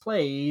Miss,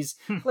 please.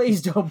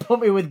 Please don't put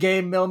me with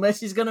Game Mill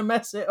Miss. He's going to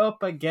mess it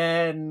up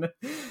again.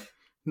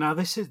 Now,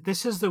 this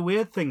is the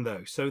weird thing,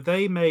 though. So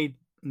they made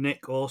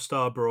Nick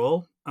All-Star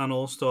Brawl and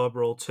All-Star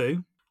Brawl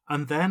 2,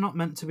 and they're not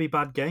meant to be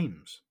bad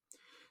games.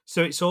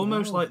 So it's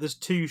almost like there's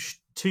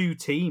two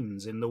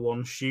teams in the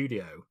one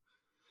studio.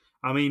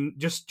 I mean,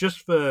 just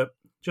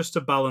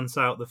to balance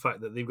out the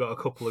fact that they've got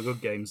a couple of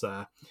good games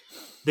there,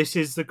 this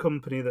is the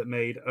company that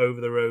made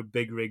Over the Road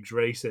Big Rigs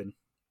Racing.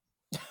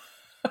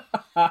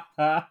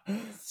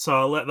 So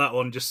I'll let that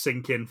one just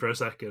sink in for a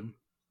second.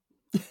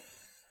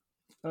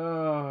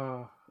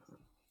 Oh.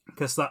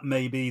 Because that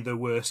may be the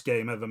worst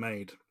game ever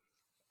made.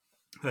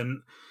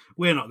 And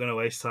we're not going to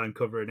waste time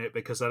covering it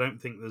because I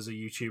don't think there's a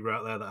YouTuber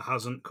out there that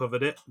hasn't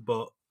covered it.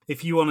 But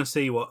if you want to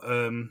see what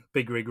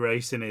Big Rig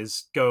Racing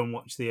is, go and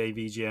watch the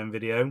AVGM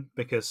video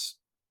because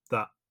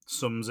that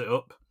sums it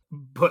up.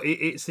 But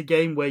it's a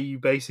game where you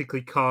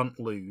basically can't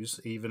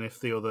lose, even if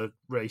the other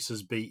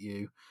racers beat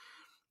you.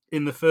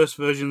 In the first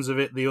versions of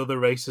it, the other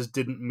racers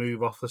didn't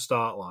move off the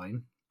start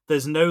line.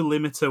 There's no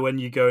limiter when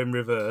you go in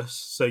reverse,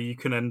 so you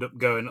can end up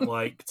going at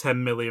like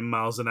 10 million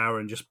miles an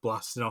hour and just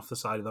blasting off the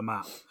side of the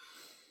map.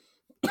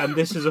 And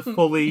this is a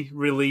fully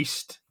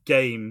released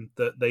game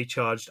that they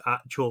charged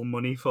actual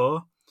money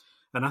for.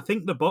 And I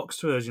think the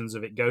boxed versions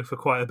of it go for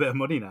quite a bit of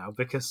money now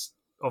because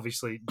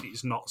obviously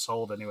it's not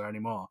sold anywhere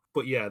anymore.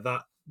 But yeah,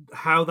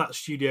 how that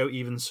studio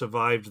even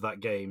survived that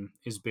game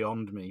is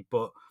beyond me.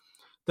 But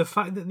the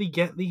fact that they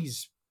get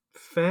these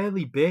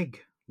fairly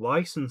big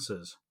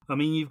licenses. I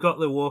mean, you've got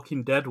the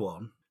Walking Dead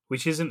one,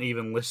 which isn't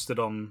even listed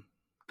on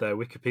their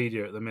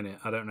Wikipedia at the minute.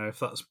 I don't know if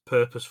that's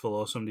purposeful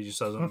or somebody just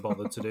hasn't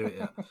bothered to do it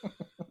yet.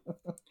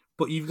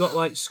 But you've got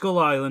like Skull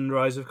Island,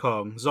 Rise of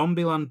Kong,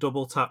 Zombieland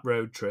Double Tap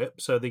Road Trip.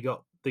 So they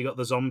got the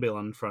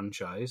Zombieland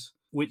franchise,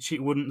 which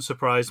it wouldn't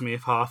surprise me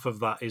if half of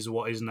that is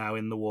what is now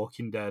in The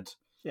Walking Dead.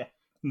 Yeah.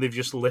 And they've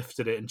just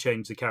lifted it and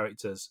changed the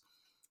characters.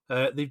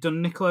 They've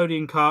done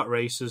Nickelodeon Kart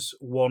Racers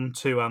 1,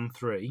 2, and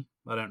 3.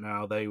 I don't know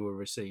how they were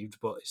received,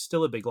 but it's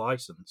still a big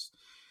license.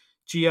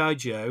 G.I.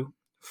 Joe,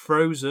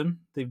 Frozen.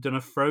 They've done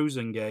a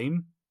Frozen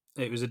game.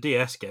 It was a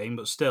DS game,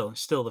 but it's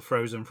still the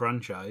Frozen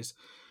franchise.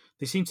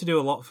 They seem to do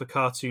a lot for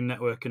Cartoon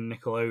Network and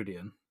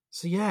Nickelodeon.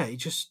 So yeah,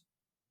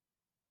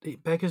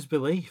 it beggars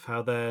belief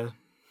how they're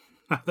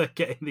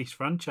getting these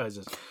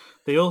franchises.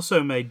 They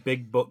also made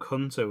Big Buck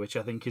Hunter, which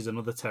I think is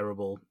another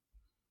terrible,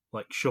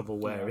 like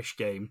shovelware-ish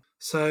game.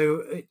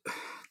 So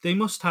they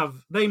must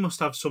have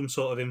some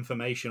sort of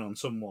information on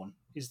someone.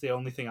 Is the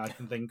only thing I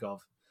can think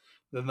of.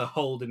 Then they're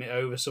holding it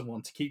over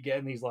someone to keep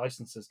getting these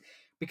licenses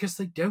because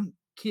they don't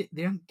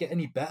get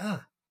any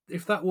better.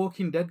 If that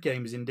Walking Dead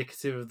game is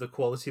indicative of the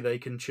quality they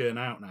can churn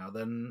out now,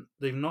 then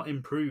they've not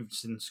improved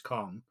since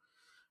Kong,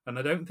 and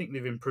I don't think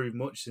they've improved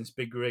much since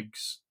Big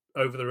Rig's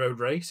Over the Road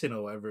Racing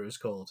or whatever it was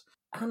called.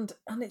 And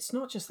it's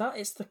not just that,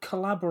 it's the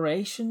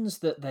collaborations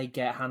that they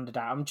get handed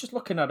out. I'm just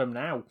looking at them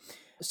now.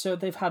 So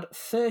they've had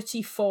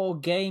 34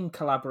 game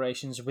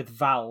collaborations with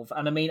Valve.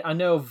 And I mean, I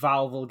know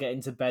Valve will get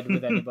into bed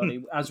with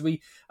anybody. As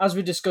we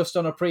discussed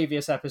on a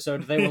previous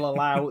episode, they will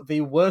allow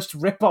the worst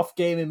rip-off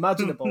game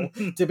imaginable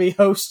to be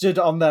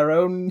hosted on their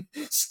own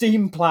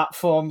Steam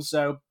platform.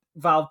 So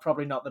Valve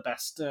probably not the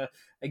best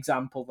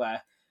example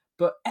there.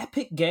 But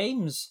Epic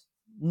Games,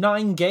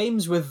 9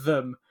 games with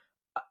them.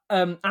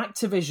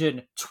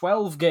 Activision,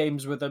 12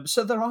 games with them.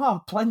 So there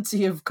are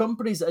plenty of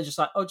companies that are just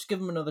like, oh, just give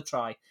them another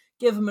try.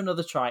 Give them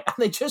another try. And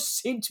they just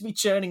seem to be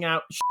churning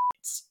out shit.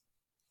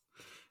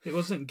 It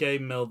wasn't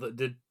Game Mill that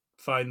did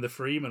Find the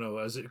Freeman,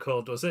 or as it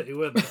called, was it? It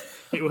weren't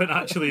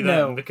actually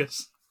them, No.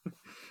 Because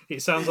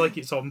it sounds like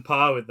it's on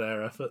par with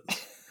their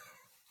efforts.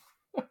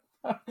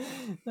 But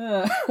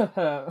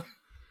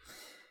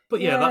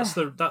yeah,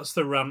 that's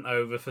the rant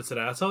over for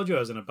today. I told you I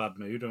was in a bad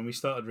mood when we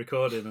started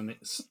recording, and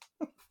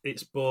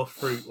it's bore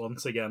fruit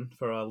once again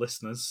for our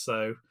listeners.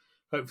 So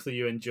hopefully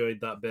you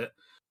enjoyed that bit.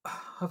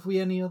 Have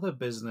we any other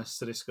business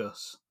to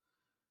discuss,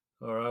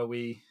 or are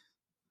we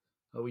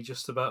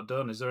just about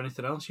done? Is there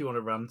anything else you want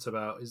to rant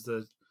about?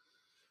 You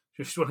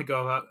just want to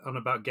go on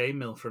about Game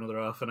Mill for another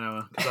half an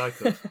hour? Because I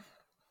could.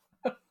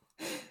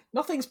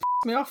 Nothing's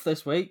pissed me off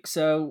this week,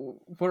 so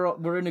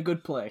we're in a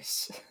good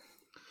place.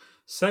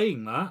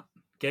 Saying that,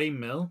 Game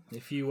Mill,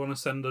 if you want to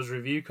send us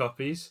review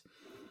copies,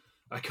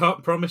 I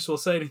can't promise we'll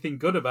say anything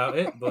good about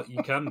it, but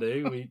you can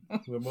do.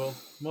 We're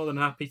more than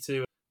happy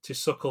to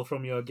suckle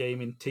from your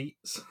gaming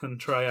teats and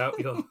try out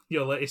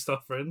your latest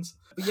offerings.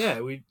 But yeah,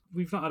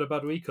 we've not had a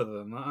bad week other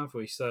than that, have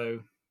we?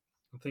 So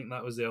I think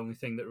that was the only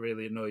thing that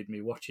really annoyed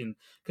me watching,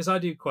 because I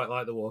do quite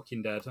like The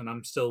Walking Dead, and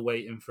I'm still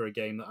waiting for a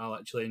game that I'll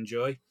actually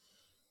enjoy.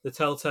 The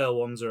Telltale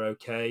ones are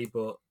okay,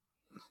 but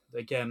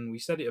again, we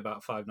said it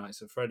about Five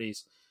Nights at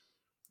Freddy's.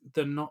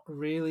 They're not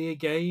really a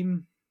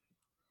game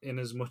in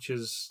as much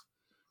as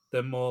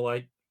they're more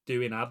like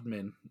doing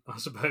admin, I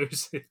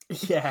suppose.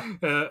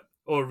 Yeah.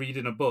 Or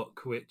reading a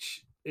book,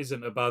 which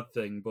isn't a bad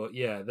thing, but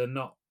yeah, they're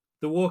not.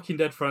 The Walking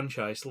Dead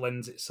franchise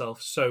lends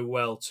itself so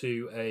well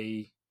to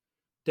a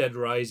Dead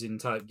Rising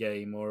type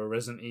game or a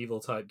Resident Evil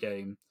type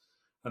game,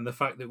 and the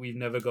fact that we've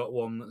never got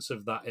one that's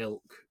of that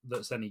ilk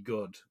that's any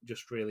good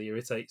just really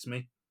irritates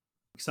me.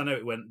 Because I know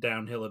it went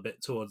downhill a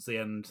bit towards the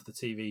end of the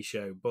TV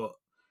show, but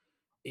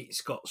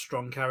it's got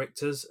strong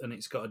characters and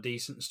it's got a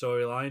decent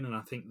storyline, and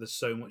I think there's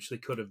so much they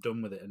could have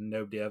done with it and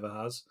nobody ever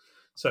has.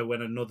 So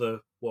when another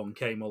one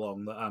came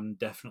along that I'm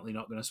definitely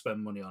not going to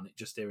spend money on, it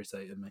just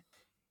irritated me.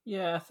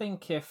 Yeah, I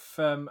think if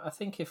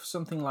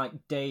something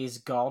like Days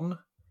Gone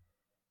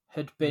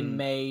had been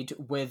made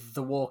with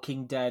the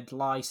Walking Dead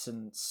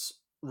license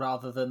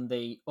rather than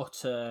the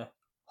utter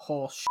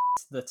horse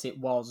shit that it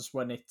was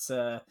when it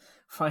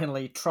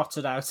finally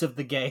trotted out of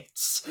the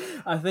gates.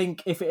 I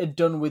think if it had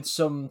done with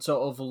some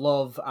sort of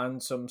love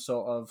and some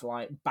sort of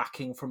like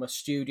backing from a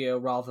studio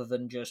rather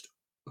than just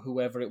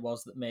whoever it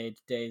was that made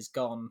Days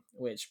Gone,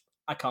 which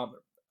I can't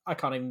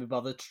even be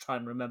bothered to try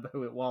and remember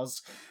who it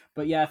was.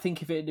 But yeah, I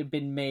think if it had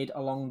been made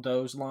along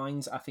those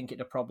lines, I think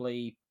it'd have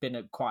probably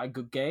been quite a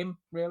good game,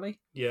 really.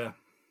 Yeah,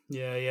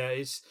 yeah.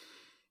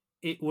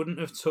 It wouldn't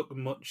have took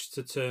much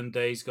to turn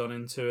Days Gone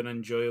into an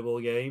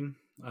enjoyable game,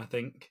 I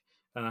think,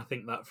 and I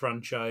think that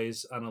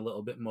franchise and a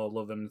little bit more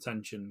love and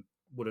attention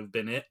would have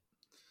been it.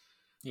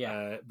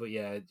 Yeah. But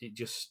yeah, it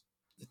just.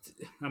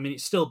 I mean,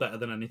 it's still better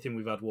than anything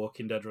we've had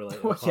Walking Dead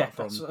related, Well, yeah,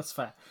 apart from that's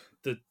fair.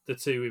 the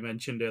two we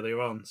mentioned earlier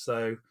on.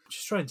 So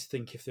just trying to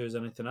think if there was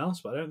anything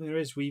else, but I don't think there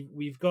is.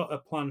 We've got a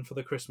plan for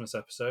the Christmas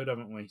episode,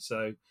 haven't we?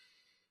 So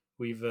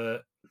we've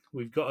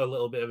got a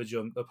little bit of a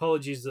jump.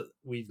 Apologies that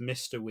we've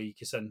missed a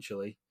week.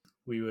 Essentially,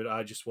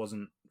 I just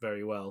wasn't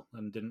very well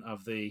and didn't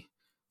have the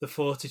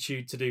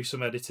fortitude to do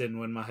some editing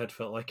when my head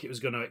felt like it was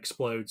going to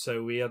explode.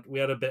 So we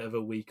had a bit of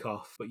a week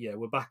off, but yeah,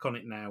 we're back on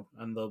it now,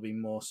 and there'll be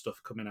more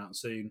stuff coming out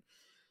soon.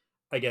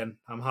 Again,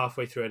 I'm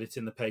halfway through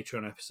editing the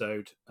Patreon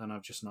episode, and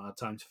I've just not had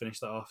time to finish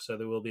that off. So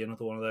there will be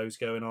another one of those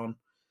going on.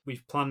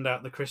 We've planned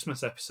out the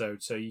Christmas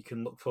episode, so you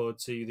can look forward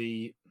to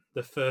the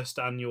first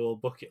annual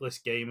Bucket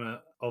List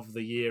Gamer of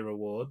the Year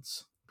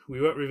awards.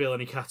 We won't reveal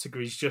any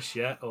categories just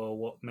yet or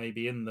what may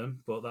be in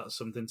them, but that's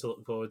something to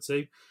look forward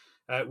to.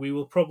 We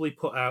will probably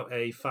put out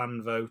a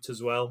fan vote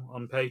as well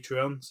on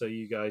Patreon, so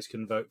you guys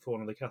can vote for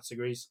one of the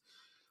categories.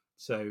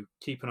 So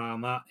keep an eye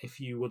on that. If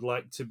you would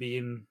like to be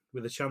in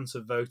with a chance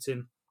of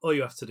voting, all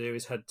you have to do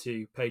is head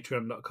to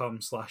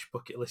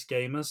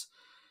patreon.com/bucketlistgamers.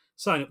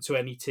 Sign up to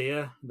any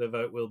tier. The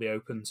vote will be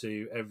open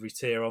to every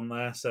tier on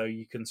there, so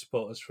you can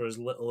support us for as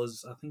little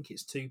as, I think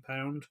it's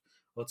 £2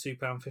 or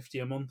 £2.50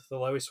 a month, the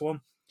lowest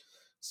one.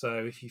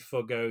 So if you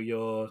forgo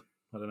your,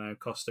 I don't know,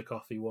 Costa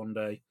coffee one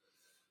day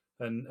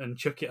and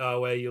chuck it our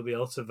way, you'll be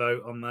able to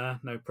vote on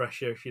there. No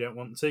pressure if you don't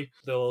want to.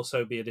 There'll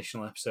also be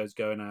additional episodes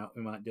going out.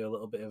 We might do a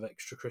little bit of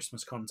extra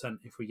Christmas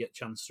content if we get a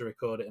chance to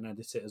record it and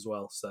edit it as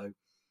well. So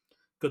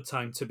good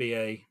time to be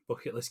a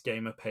Bucket List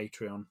Gamer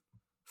Patreon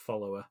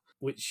follower.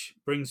 Which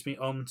brings me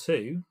on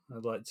to,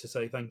 I'd like to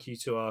say thank you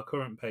to our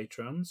current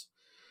patrons.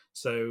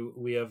 So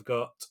we have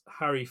got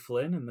Harry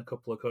Flynn in the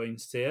Couple of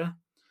Coins tier,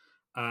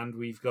 and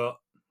we've got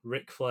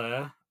Ric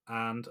Flair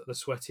and the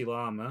Sweaty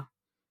Llama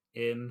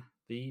in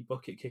the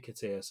Bucket Kicker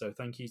tier. So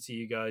thank you to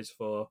you guys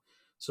for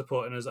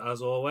supporting us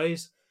as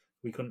always.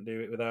 We couldn't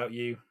do it without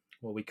you.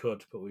 Well, we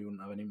could, but we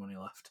wouldn't have any money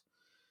left.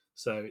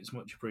 So it's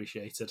much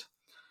appreciated.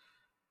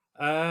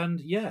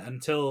 And yeah,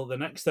 until the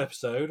next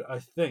episode, I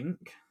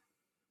think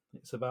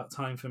it's about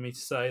time for me to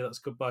say that's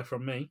goodbye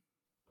from me.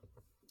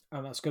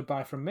 And that's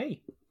goodbye from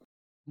me.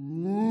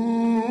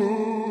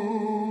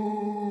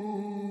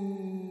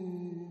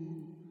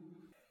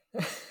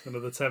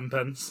 Another 10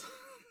 pence.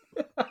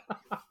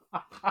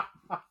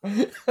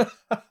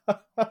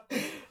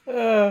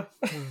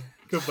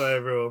 Goodbye,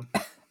 everyone.